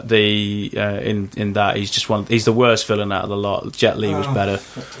 But in that, he's the worst villain out of the lot. Jet Li was better.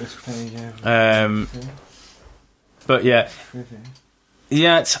 But yeah,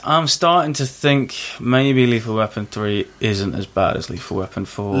 I'm starting to think maybe Lethal Weapon 3 isn't as bad as Lethal Weapon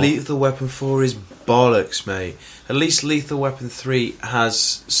 4. Lethal Weapon 4 is bollocks, mate. At least Lethal Weapon 3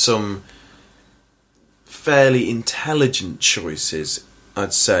 has some fairly intelligent choices,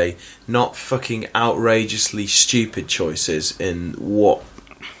 I'd say. Not fucking outrageously stupid choices in what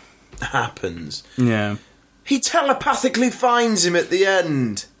happens. Yeah. He telepathically finds him at the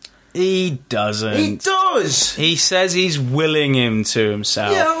end. He doesn't. He does! He says he's willing him to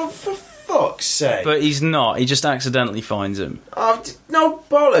himself. Yeah, well, for fuck's sake. But he's not. He just accidentally finds him. No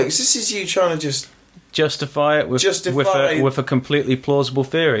bollocks. This is you trying to just... Justify it with a completely plausible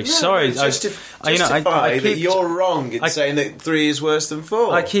theory. No, Sorry, justify I that you're wrong in saying that 3 is worse than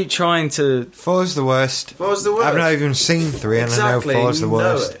 4. I keep trying to... 4's the worst. 4's the worst. I've not even seen 3 and exactly, I know 4's the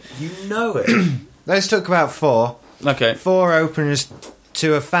worst. You know it. Let's talk about 4. Okay. 4 opens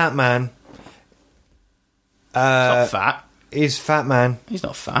to a fat man. He's not fat. He's a fat man. He's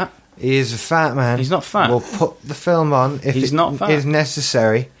not fat. He is a fat man. He's not fat. We'll put the film on if He's not fat. is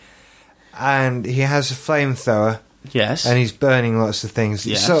necessary. And he has a flamethrower. Yes. And he's burning lots of things.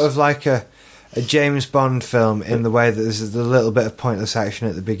 Yes. It's sort of like a James Bond film in the way that there's a little bit of pointless action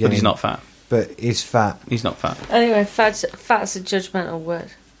at the beginning. But he's not fat. But he's fat. He's not fat. Anyway, fat's a judgmental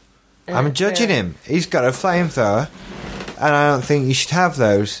word. I'm judging him. He's got a flamethrower, and I don't think you should have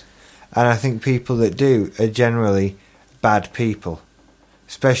those. And I think people that do are generally bad people,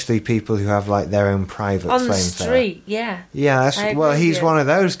 especially people who have like their own private on flamethrower. the street. Yeah. Yeah, he's one of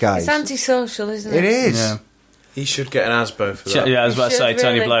those guys. It's antisocial, isn't it? It is. Yeah. He should get an ASBO for that. Yeah, I was about to say,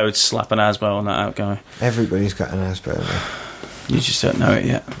 Tony really. Blair would slap an ASBO on that out guy. Everybody's got an ASBO. You just don't know it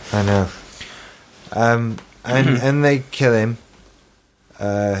yet. I know. And they kill him.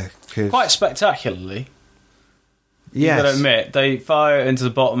 Quite spectacularly. Yes. You've got to admit, they fire into the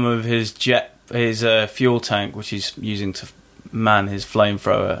bottom of his fuel tank, which he's using to man his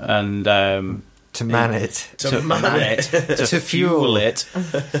flamethrower, and to man it. to fuel it.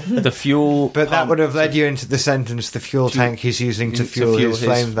 The fuel, but that would have led you into the sentence: the fuel tank he's using to fuel his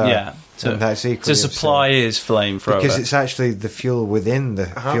flamethrower. Yeah, to supply his flamethrower. Because it's actually the fuel within the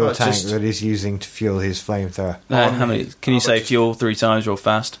fuel tank that he's using to fuel his flamethrower. How many? Can you say fuel 3 times real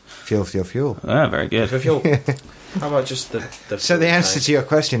fast? Fuel. Ah, very good. How about just the So the answer to your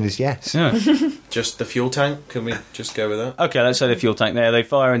question is yes. Yeah. Just the fuel tank? Can we just go with that? Okay, let's say the fuel tank there. They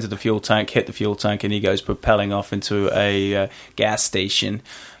fire into the fuel tank, hit the fuel tank, and he goes propelling off into a gas station.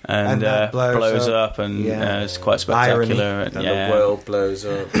 And that blows up, and it's quite spectacular. And the world blows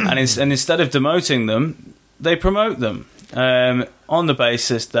up. And instead of demoting them, they promote them on the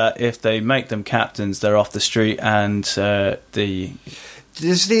basis that if they make them captains, they're off the street, and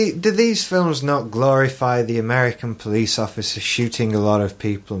Do these films not glorify the American police officer shooting a lot of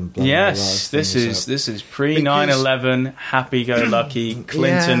people and blowing a lot of things up? This is pre 9/11, happy-go-lucky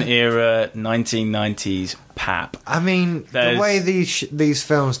Clinton era 1990s pap. I mean, the way these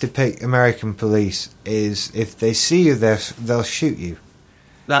films depict American police is if they see you, they'll shoot you.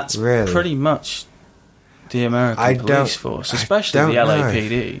 That's really pretty much the American police force, especially the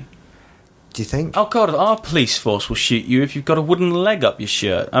LAPD. Do you think? Oh God, our police force will shoot you if you've got a wooden leg up your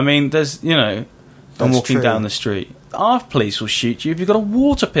shirt. I mean, I'm walking down the street. Our police will shoot you if you've got a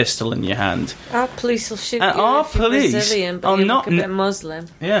water pistol in your hand. Our police will shoot and you our if you're Brazilian, but you look a bit Muslim.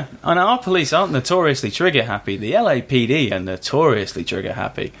 Yeah, and our police aren't notoriously trigger happy. The LAPD are notoriously trigger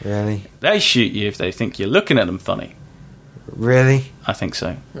happy. Really? They shoot you if they think you're looking at them funny. Really? I think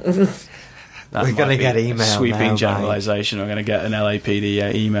so. We're going to get email sweeping now, generalisation. We're going to get an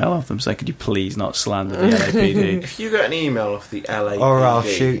LAPD email off them saying, could you please not slander the LAPD? If you get an email off the LAPD... Or I'll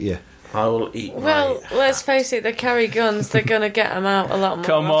shoot you. I will eat let's face it, they carry guns. They're going to get them out a lot more.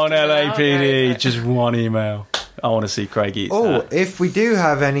 Come on, LAPD. Just one email. I want to see Craig eat Oh, that. if we do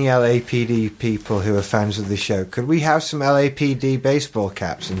have any LAPD people who are fans of the show, could we have some LAPD baseball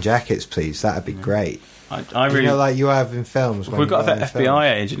caps and jackets, please? That'd be great. I really... like you have in films. If when we've got you an have in FBI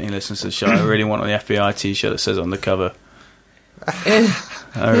films. agent who listens to the show, I really want the FBI t-shirt that says on the cover.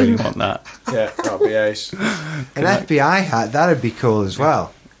 I really want that. Yeah, that'll be ace. An FBI hat, that'd be cool as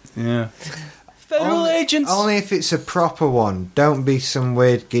well. Yeah. Federal agents! Only if it's a proper one. Don't be some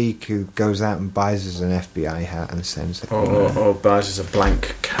weird geek who goes out and buys us an FBI hat and sends it. Or buys us a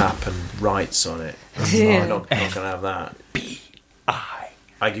blank cap and writes on it. Yeah. I'm not going to have that. B-I.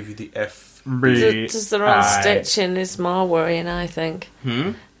 I give you the F. Just their own stitching is more worrying, I think.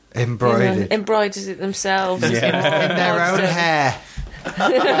 Embroidered. Embroiders it themselves. is Yeah. more in their own positive. hair.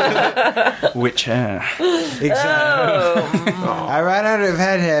 Which hair? Exactly. I ran out of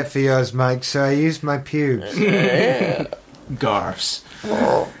head hair for yours, Mike, so I used my pubes. Garfs.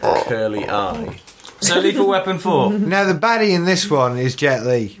 Curly eye. So Lethal Weapon 4. Now, the baddie in this one is Jet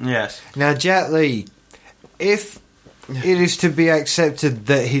Li. Yes. Now, Jet Li, if it is to be accepted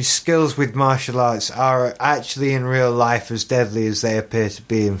that his skills with martial arts are actually in real life as deadly as they appear to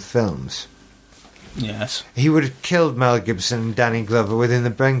be in films, Yes. he would have killed Mel Gibson and Danny Glover within the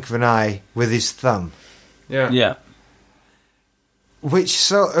blink of an eye with his thumb, Yeah. which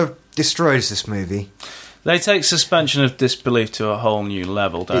sort of destroys this movie. They take suspension of disbelief to a whole new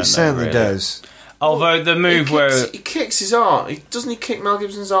level, don't they? It certainly really? does. Although the move where... He kicks his arse. Doesn't he kick Mel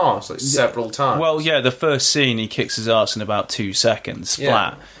Gibson's arse like several times? Well, yeah, the first scene he kicks his arse in about 2 seconds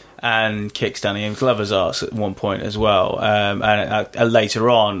flat, and kicks Danny Glover's arse at one point as well. And later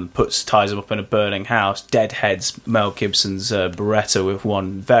on, ties him up in a burning house, deadheads Mel Gibson's Beretta with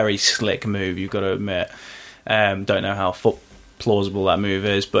one very slick move. You've got to admit. Don't know how plausible that move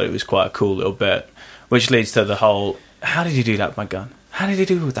is, but it was quite a cool little bit, which leads to the whole: how did he do that with my gun? How did he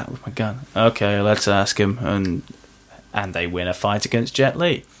do that with my gun? Okay, let's ask him. And they win a fight against Jet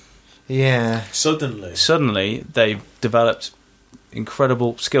Li. Yeah. Suddenly, They've developed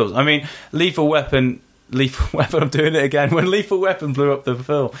incredible skills. I mean, Lethal Weapon, I'm doing it again. When Lethal Weapon blew up the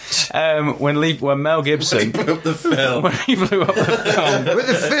film, when Mel Gibson blew up the film. when he blew up the film, When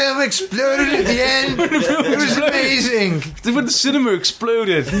the film exploded at the end, it was amazing. when the cinema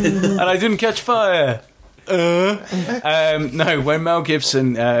exploded and I didn't catch fire. No, when Mel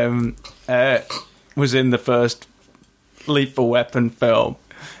Gibson was in the first Lethal Weapon film.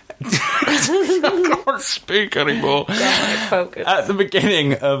 I can't speak anymore. Focus. At the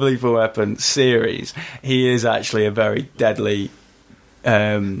beginning of Lethal Weapon series, he is actually a very deadly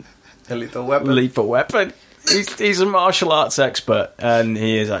a lethal weapon. lethal weapon. He's a martial arts expert, and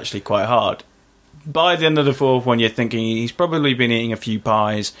he is actually quite hard. By the end of the fourth one, you're thinking he's probably been eating a few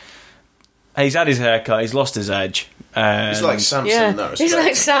pies. He's had his haircut. He's lost his edge. He's like Samson in that Yeah, respect. he's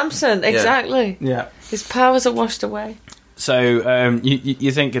like Samson, exactly. Yeah. His powers are washed away. So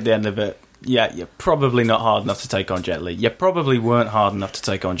you think at the end of it, yeah, you're probably not hard enough to take on Jet Li. You probably weren't hard enough to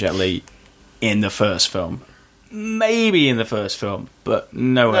take on Jet Li in the first film. Maybe in the first film, but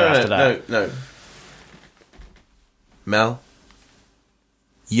nowhere after that. No. Mel,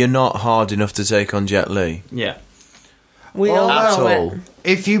 you're not hard enough to take on Jet Li. Yeah. We all At know all. it.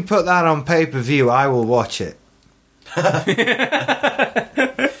 If you put that on pay-per-view, I will watch it.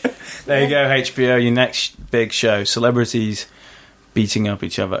 There you go, HBO, your next big show. Celebrities beating up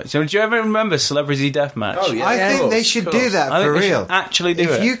each other. So do you ever remember Celebrity Deathmatch? Oh, yeah. I of think course, they should of do course. that I for think they real. should actually do If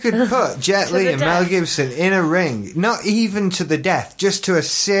it. you could put Jet Li the and Mel death. Gibson in a ring, not even to the death, just to a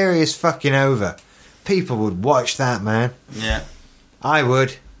serious fucking over, people would watch that, man. Yeah. I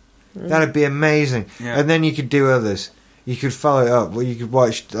would. That'd be amazing. Yeah. And then you could do others. You could follow it up. Well, you could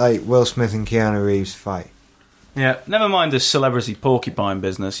watch like Will Smith and Keanu Reeves fight. Yeah. Never mind the celebrity porcupine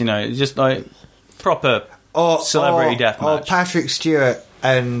business, it's just like proper Or Celebrity or deathmatch. Patrick Stewart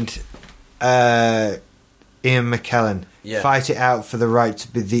and Ian McKellen fight it out for the right to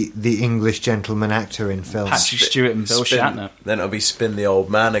be the English gentleman actor in films. Patrick Stewart and Bill Shatner. Then it'll be Spin the Old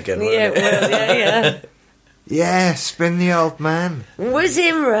Man again, won't Yeah, it? well, yeah. Yeah, spin the old man. Whiz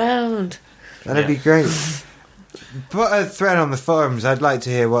him round. That'd be great. Put a thread on the forums. I'd like to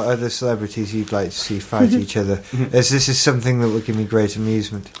hear what other celebrities you'd like to see fight each other, as this is something that will give me great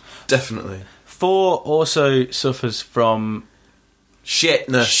amusement. Definitely. 4 also suffers from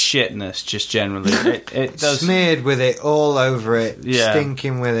Shitness. just generally. It does. Smeared with it, all over it, Yeah.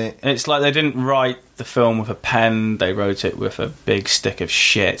 stinking with it. It's like they didn't write the film with a pen; they wrote it with a big stick of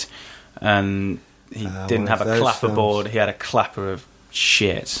shit. And he didn't one have of a those clapperboard; films. he had a clapper of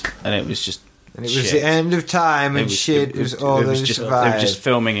shit, and it was just. And it was shit. the end of time, and shit was all it that was just, survived. They were just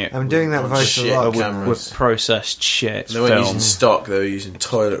filming it. I'm doing that with voice shit a lot. cameras. with processed shit. They weren't using Film. stock, they were using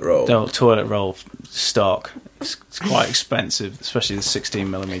toilet roll. Toilet roll stock. It's quite expensive, especially the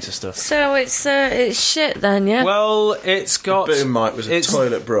 16mm stuff. So it's shit then, yeah. Well, it's got Boom mic was a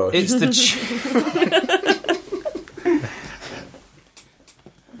toilet brush. It's the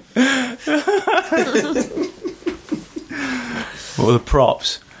what were the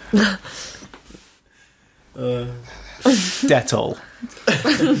props? Dettol.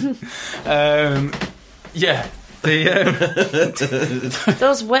 Yeah.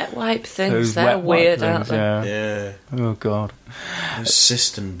 Those wet wipe things, Those they're wet wipe weird, things, aren't they? Yeah. Oh god. Those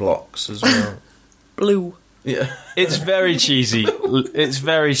cistern blocks as well. Blue. Yeah. It's very cheesy. It's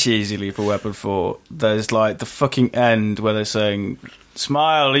very cheesy, Lethal Weapon 4. There's like the fucking end where they're saying,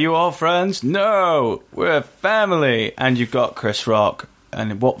 "Smile, are you all friends?" "No, we're a family." And you've got Chris Rock.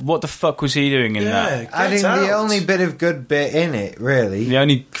 And what the fuck was he doing in that? I think the only bit of good bit in it, really. The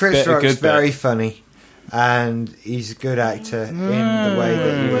only Chris bit of Rock's good very bit. funny, and he's a good actor in the way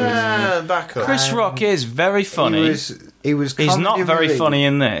that he is. Back up. Chris Rock is very funny. He was. He's not comedy very relief. funny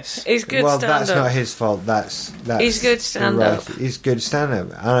in this. He's good Well, stand-up. that's not his fault. That's He's good the stand-up. writer. He's good stand-up,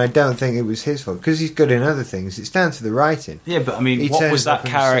 and I don't think it was his fault because he's good in other things. It's down to the writing. Yeah, but I mean, He what turns was up that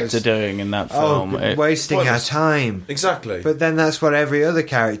and character says, doing in that Oh, film? wasting Well, our it's- time. Exactly. But then that's what every other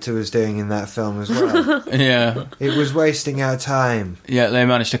character was doing in that film as well. Yeah, It was wasting our time. yeah. They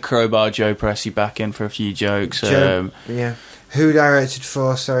managed to crowbar Joe Pesci back in for a few jokes. Yeah. Who directed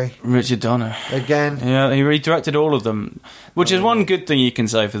 4? Sorry, Richard Donner. again. Yeah, he redirected all of them, which is one good thing you can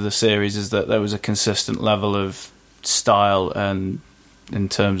say for the series is that there was a consistent level of style and in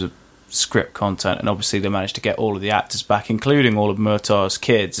terms of script content, and obviously they managed to get all of the actors back, including all of Murtaugh's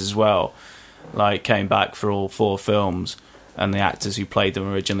kids as well. Like came back for all 4 films, and the actors who played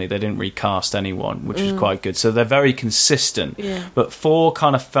them originally, they didn't recast anyone, which was quite good. So they're very consistent. Yeah. But 4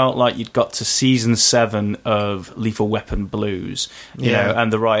 kind of felt like you'd got to season 7 of Lethal Weapon Blues, you know,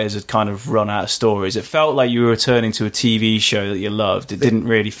 and the writers had kind of run out of stories. It felt like you were returning to a TV show that you loved. It didn't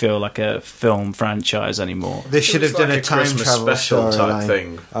really feel like a film franchise anymore. They should have It was done like a time Christmas travel special type storyline.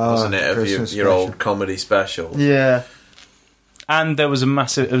 thing, Oh, wasn't it? Of Christmas your special. old comedy special. Yeah. And there was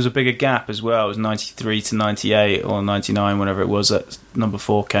a bigger gap as well. It was 93 to 98 or 99, whenever it was that number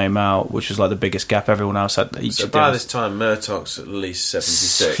 4 came out, which was like the biggest gap. Everyone else had each So of by those. this time, Murtaugh's at least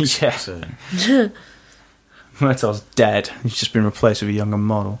 76. Yeah. So. Murtaugh's dead. He's just been replaced with a younger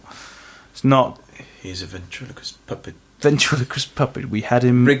model. It's not He's a ventriloquist puppet. ventriloquist puppet. We had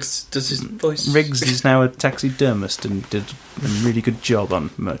him. Riggs does his voice. Riggs is now a taxidermist and did a really good job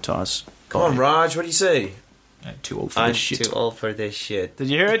on Murtaugh's. Come on, Raj, what do you say? Too old for I'm this shit. too old for this shit. Did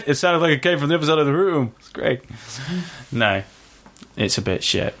you hear it? It sounded like it came from the other side of the room. It's great. No, it's a bit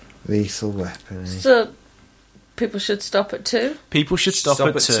shit. Lethal Weapon. So people should stop at 2. People should stop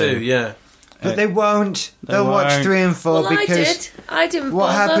at 2. Yeah. But they won't. They'll watch won't. 3 and 4 Well, I because did. I didn't what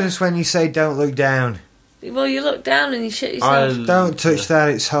bother. happens when you say "Don't look down"? Well, you look down and you shit yourself. Don't touch that.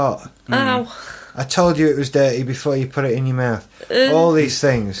 It's hot. Ow. I told you it was dirty before you put it in your mouth. All these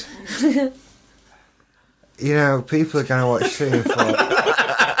things. You know, people are going to watch 3 and 4.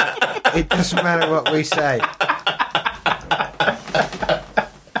 It doesn't matter what we say.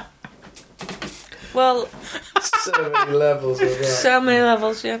 Well, So many levels of that. so many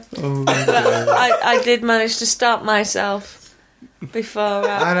levels, yeah. But I did manage to stop myself before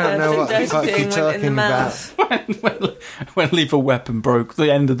I don't know what the dirty fuck thing you're went in the talking mouth. When Lethal Weapon broke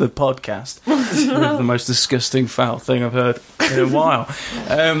the end of the podcast with the most disgusting foul thing I've heard in a while.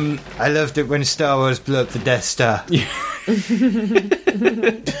 I loved it when Star Wars blew up the Death Star.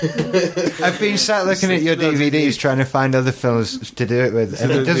 I've been sat looking at your DVDs trying to find other films to do it with,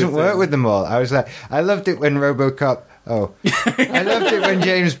 and it doesn't work with them all. I was like, I loved it when RoboCop. Oh, I loved it when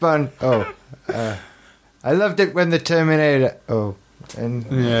James Bond. Oh, I loved it when the Terminator. Oh, and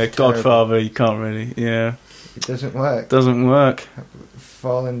Yeah, Godfather, you can't really. Yeah, it doesn't work. doesn't work.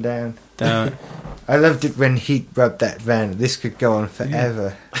 Falling down. Damn it. I loved it when Heat rubbed that van. This could go on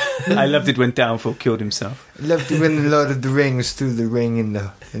forever. I loved it when Downfall killed himself. I loved it when the Lord of the Rings threw the ring in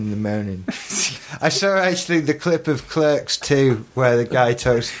the morning. I saw actually the clip of Clerks 2 where the guy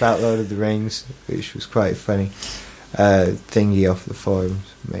talks about Lord of the Rings, which was quite funny. Thingy off the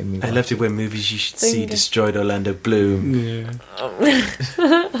forums made me. I laugh. loved it when movies you should see Finger. destroyed Orlando Bloom. Yeah.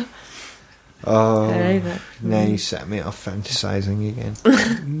 Oh, Hey, that- now you set me off fantasizing again.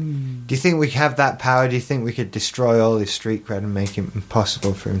 Do you think we have that power? Do you think we could destroy all his street cred and make it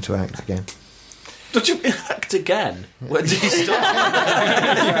impossible for him to act again? Did you act again? When did he stop?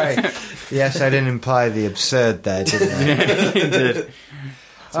 Right. Yes, I didn't imply the absurd there, did I? He did.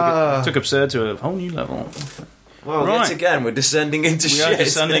 Oh. Took absurd to a whole new level. Well, Right. yet again, we're descending into We shit. are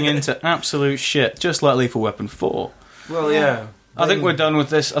descending into absolute shit, just like Lethal Weapon 4. Well, yeah. I think we're done with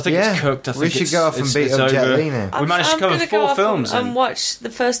this. I think Yeah, it's cooked. I think we should it's, go off and it's- beat it's up Jet over. Li now. We managed to cover gonna 4 go off films. and watch the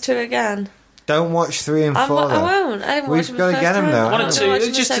first 2 again. Don't watch 3 and 4. I though. won't. I didn't watch We've them got to the get first 'em, time. though. I'm One not and gonna watch two,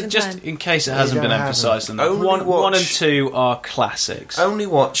 them the just second time. in case it hasn't don't been have emphasised enough. Only 1 and watch- 2 are classics. Only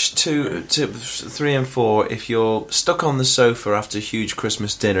watch 3 and 4 if you're stuck on the sofa after a huge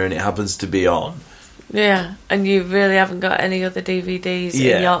Christmas dinner and it happens to be on. Yeah, and you really haven't got any other DVDs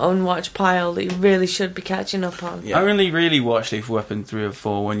Yeah. in your unwatched pile that you really should be catching up on. Yeah. I only really watch Lethal Weapon 3 or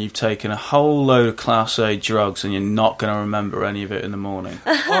 4 when you've taken a whole load of Class A drugs and you're not going to remember any of it in the morning.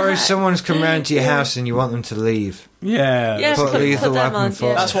 Or if someone's come round to your house and you want them to leave. Yeah. Yeah, Put put Lethal them Weapon on, 4.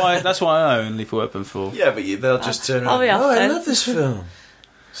 yeah. That's why I own Lethal Weapon 4. Yeah, but they'll just turn I'll around. be off Oh, I then." love this film.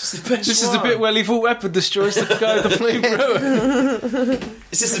 This is the best This is the one. bit where Lethal Weapon destroys the guy with the flamethrower.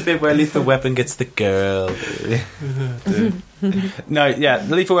 Is this the bit where Lethal Weapon gets the girl? No, yeah,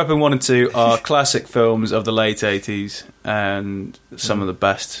 Lethal Weapon 1 and 2 are classic films of the late 80s and some of the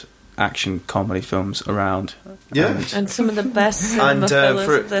best action comedy films around. Yeah. And some of the best cinema And, fillers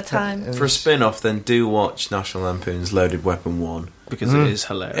for- of the time. For a spin-off, then do watch National Lampoon's Loaded Weapon 1. Because it is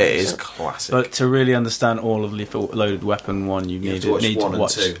hilarious. It is classic. But to really understand all of Lethal Loaded Weapon 1, you have need to to watch need 1 to and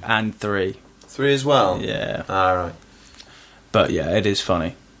watch 2. and 3. 3 as well? Yeah. Alright. But yeah, it is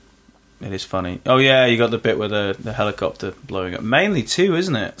funny. It is funny. Oh yeah, you got the bit with the helicopter blowing up. Mainly 2,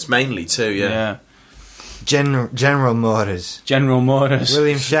 isn't it? It's mainly 2, yeah. General Motors. General Motors.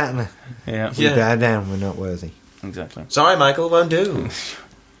 William Shatner. Yeah, We bow down, we're not worthy. exactly. Sorry, Michael, won't do.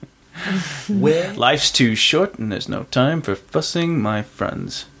 Where? Life's too short and there's no time for fussing, my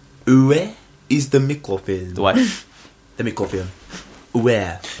friends. Where is the microfilm? The wife. The microfilm.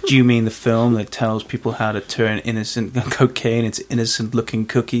 Where? Do you mean the film that tells people how to turn innocent cocaine into innocent-looking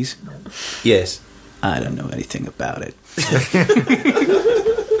cookies? Yes. I don't know anything about it.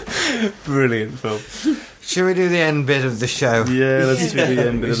 Brilliant film. Should we do the end bit of the show? Yeah, let's do the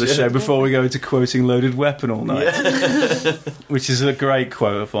end of the show before we go into quoting Loaded Weapon all night. Which is a great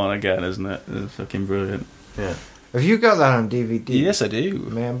quote of one again, isn't it? It's fucking brilliant. Yeah. Have you got that on DVD? Yes, I do.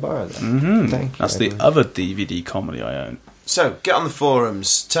 May I borrow that? Mm-hmm. Thank you. That's the other DVD comedy I own. So, get on the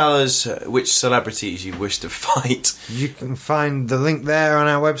forums. Tell us which celebrities you wish to fight. You can find the link there on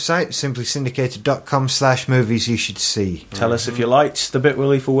our website, simplysyndicated.com/movies you should see. Tell us if you liked the bit where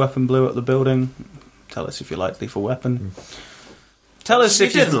Lethal Weapon blew up the building. Tell us if you liked Lethal Weapon. Tell us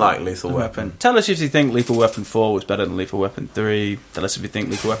if you didn't like Lethal Weapon. Tell us if you think Lethal Weapon 4 was better than Lethal Weapon 3. Tell us if you think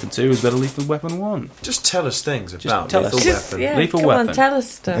Lethal Weapon 2 was better than Lethal Weapon 1. Just tell us things about tell us. Lethal Just, Weapon. yeah, Lethal come Weapon. on, tell us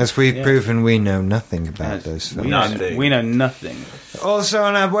stuff. As we've Yeah. proven, we know nothing about Yes, those we films. know, Nothing. we know nothing. Also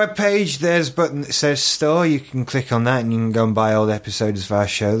on our webpage, there's a button that says store. You can click on that and you can go and buy old episodes of our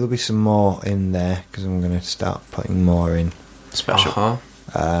show. There'll be some more in there because I'm going to start putting more in. Special.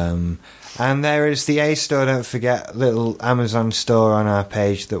 Uh-huh. And there is the A store. Don't forget, little Amazon store on our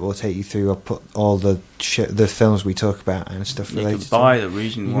page that will take you through. I'll put all the films we talk about and stuff You related can buy to the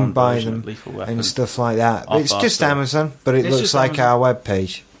Region You 1 can buy version them of Lethal Weapon. and stuff like that. Off It's our just store. Amazon, but it It's looks just like Amazon. our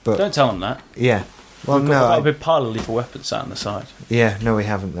webpage. But Don't tell them that. yeah, well, We've got a no, big pile of Lethal Weapon sat on the side. yeah, no, we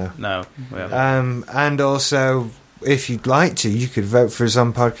haven't though. No, we haven't. And also, if you'd like to, you could vote for us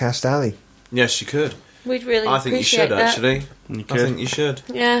on Podcast Alley. Yes, you could. We'd really I think you appreciate should, that. actually. You I could. think you should.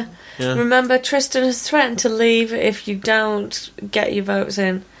 Yeah. Yeah. Remember, Tristan has threatened to leave if you don't get your votes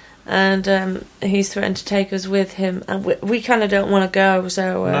in. And he's threatened to take us with him. And we kind of don't want to go,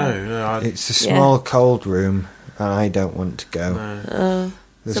 so... No, It's a Yeah. small cold room, and I don't want to go. no,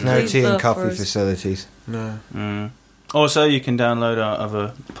 There's So no please tea and vote for coffee us. facilities. no. Also, you can download our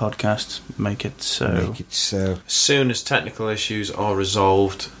other podcasts. Make it so. Make it so. As soon as technical issues are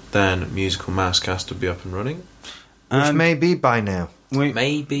resolved, then Musical Mousecast will be up and running. Which And may be by now.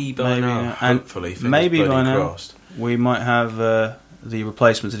 Maybe by Maybe now. now. And Hopefully, fingers maybe bloody by now. crossed. we might have the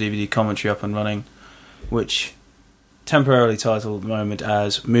replacement to DVD commentary up and running, which temporarily titled at the moment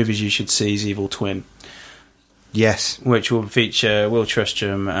as Movies You Should See's Evil Twin, Yes. which will feature Will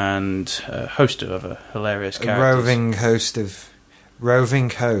Tristram and a host of other hilarious A characters. roving host. Roving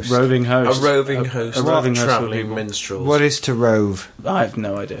host. A roving host, A roving host of travelling people. minstrels. What is to rove? I have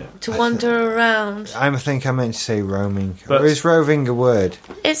no idea. To wander around. I think I meant to say roaming. But- or is roving a word?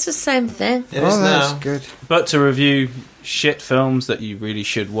 It's the same thing. It oh, is that's now. good. But to review shit films that you really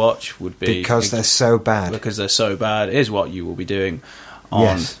should watch would be Because they're so bad. because they're so bad is what you will be doing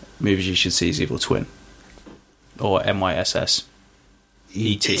on Yes. Movies You Should See's Evil Twin, or MYSS.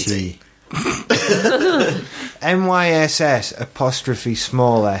 E.T. MYSS apostrophe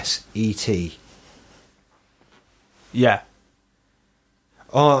small s E.T. Yeah,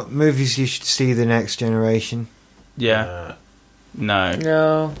 Or movies you should see the next generation. yeah, no,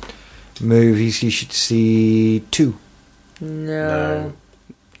 No. Movies you should see 2. No.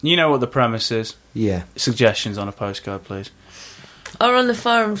 You know what the premise is. Yeah. Suggestions on a postcard, please. Or on the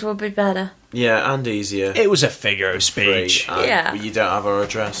forums would be better. Yeah, and easier. It was a figure of speech. Free, and Yeah. you don't have our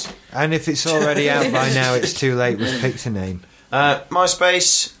address. And if it's already out by now, it's too late. We've picked a name.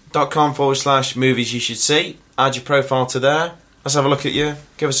 MySpace.com/movies you should see. Add your profile to there. Let's have a look at you.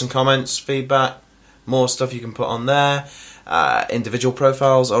 Give us some comments, feedback, more stuff you can put on there. Individual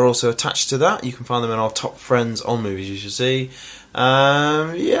profiles are also attached to that. You can find them in our top friends on movies you should see.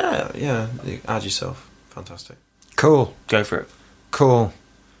 Yeah. Add yourself. Fantastic. Cool. Go for it. Cool.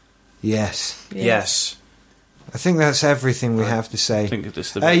 Yes. Yes. I think that's everything we have to say. I think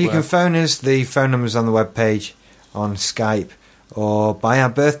it's the bit You where- can phone us. The phone number's on the webpage, on Skype, or buy our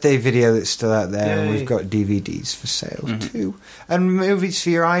birthday video that's still out there. And Yay. we've got DVDs for sale too. And movies for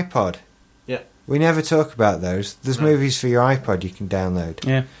your iPod. Yeah. We never talk about those. There's No. movies for your iPod you can download.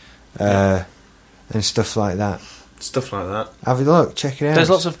 Yeah. And stuff like that. Stuff like that. Have a look. Check it out. There's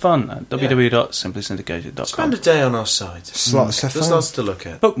lots of fun at Yeah. www.simplysyndicated.com. Spend a day on our site. There's lots of There's fun. lots to look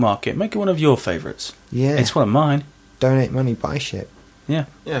at. Bookmark it. Make it one of your favourites. Yeah. It's one of mine. Donate money, buy shit. Yeah.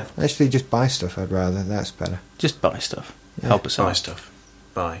 Yeah. Actually, just buy stuff. I'd rather. That's better. Just buy stuff. Yeah. Help us Buy out. stuff.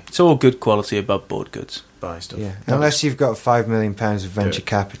 Buy. It's all good quality above board goods. Buy stuff. Yeah. Unless you've got £5 million of venture it.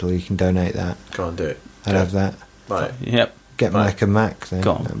 capital, you can donate that. Go on, do it. I'd Do have it. that. Buy it. Yep. Get Right. Mike a Mac then.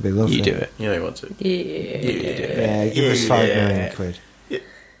 Go on. That'd be lovely. You do it. You know you want to. Yeah. You do it. Yeah, give us 5 million quid.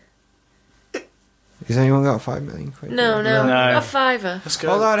 Has anyone got 5 million quid? No. No. A fiver. Let's go.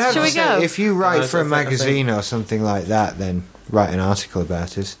 Although I'd have Shall to we say, go? if you write I for a think- I magazine or something like that, then write an article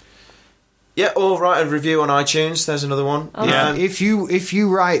about us. Yeah, or write a review on iTunes. There's another one. Oh. Yeah. If you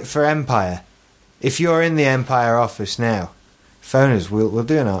write for Empire, if you're in the Empire office now, phone us. We'll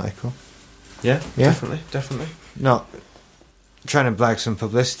do an article. Yeah, Yeah. definitely. Not trying to blag some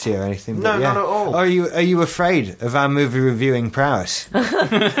publicity or anything. No, but yeah. not at all. Are you afraid of our movie reviewing prowess? I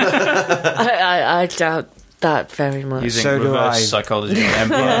doubt that very much. Using So do reverse I. psychology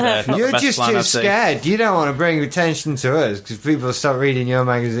and empire there. Not You're the best just plan too I've seen. scared. You don't want to bring attention to us because people will stop reading your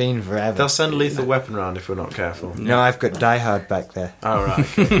magazine forever. They'll send Lethal Weapon round if we're not careful. No, I've got Die Hard back there. All right.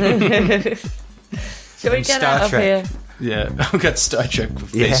 Okay. Shall we And get Star out of Trek. here? Yeah, I've got Star Trek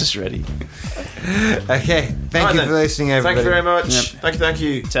Yeah. faces ready. Okay, thank Right you then. for listening, everybody. Thank you very much. Yep. Thank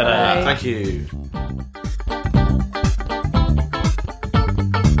you. Ta-da. Bye. Thank you.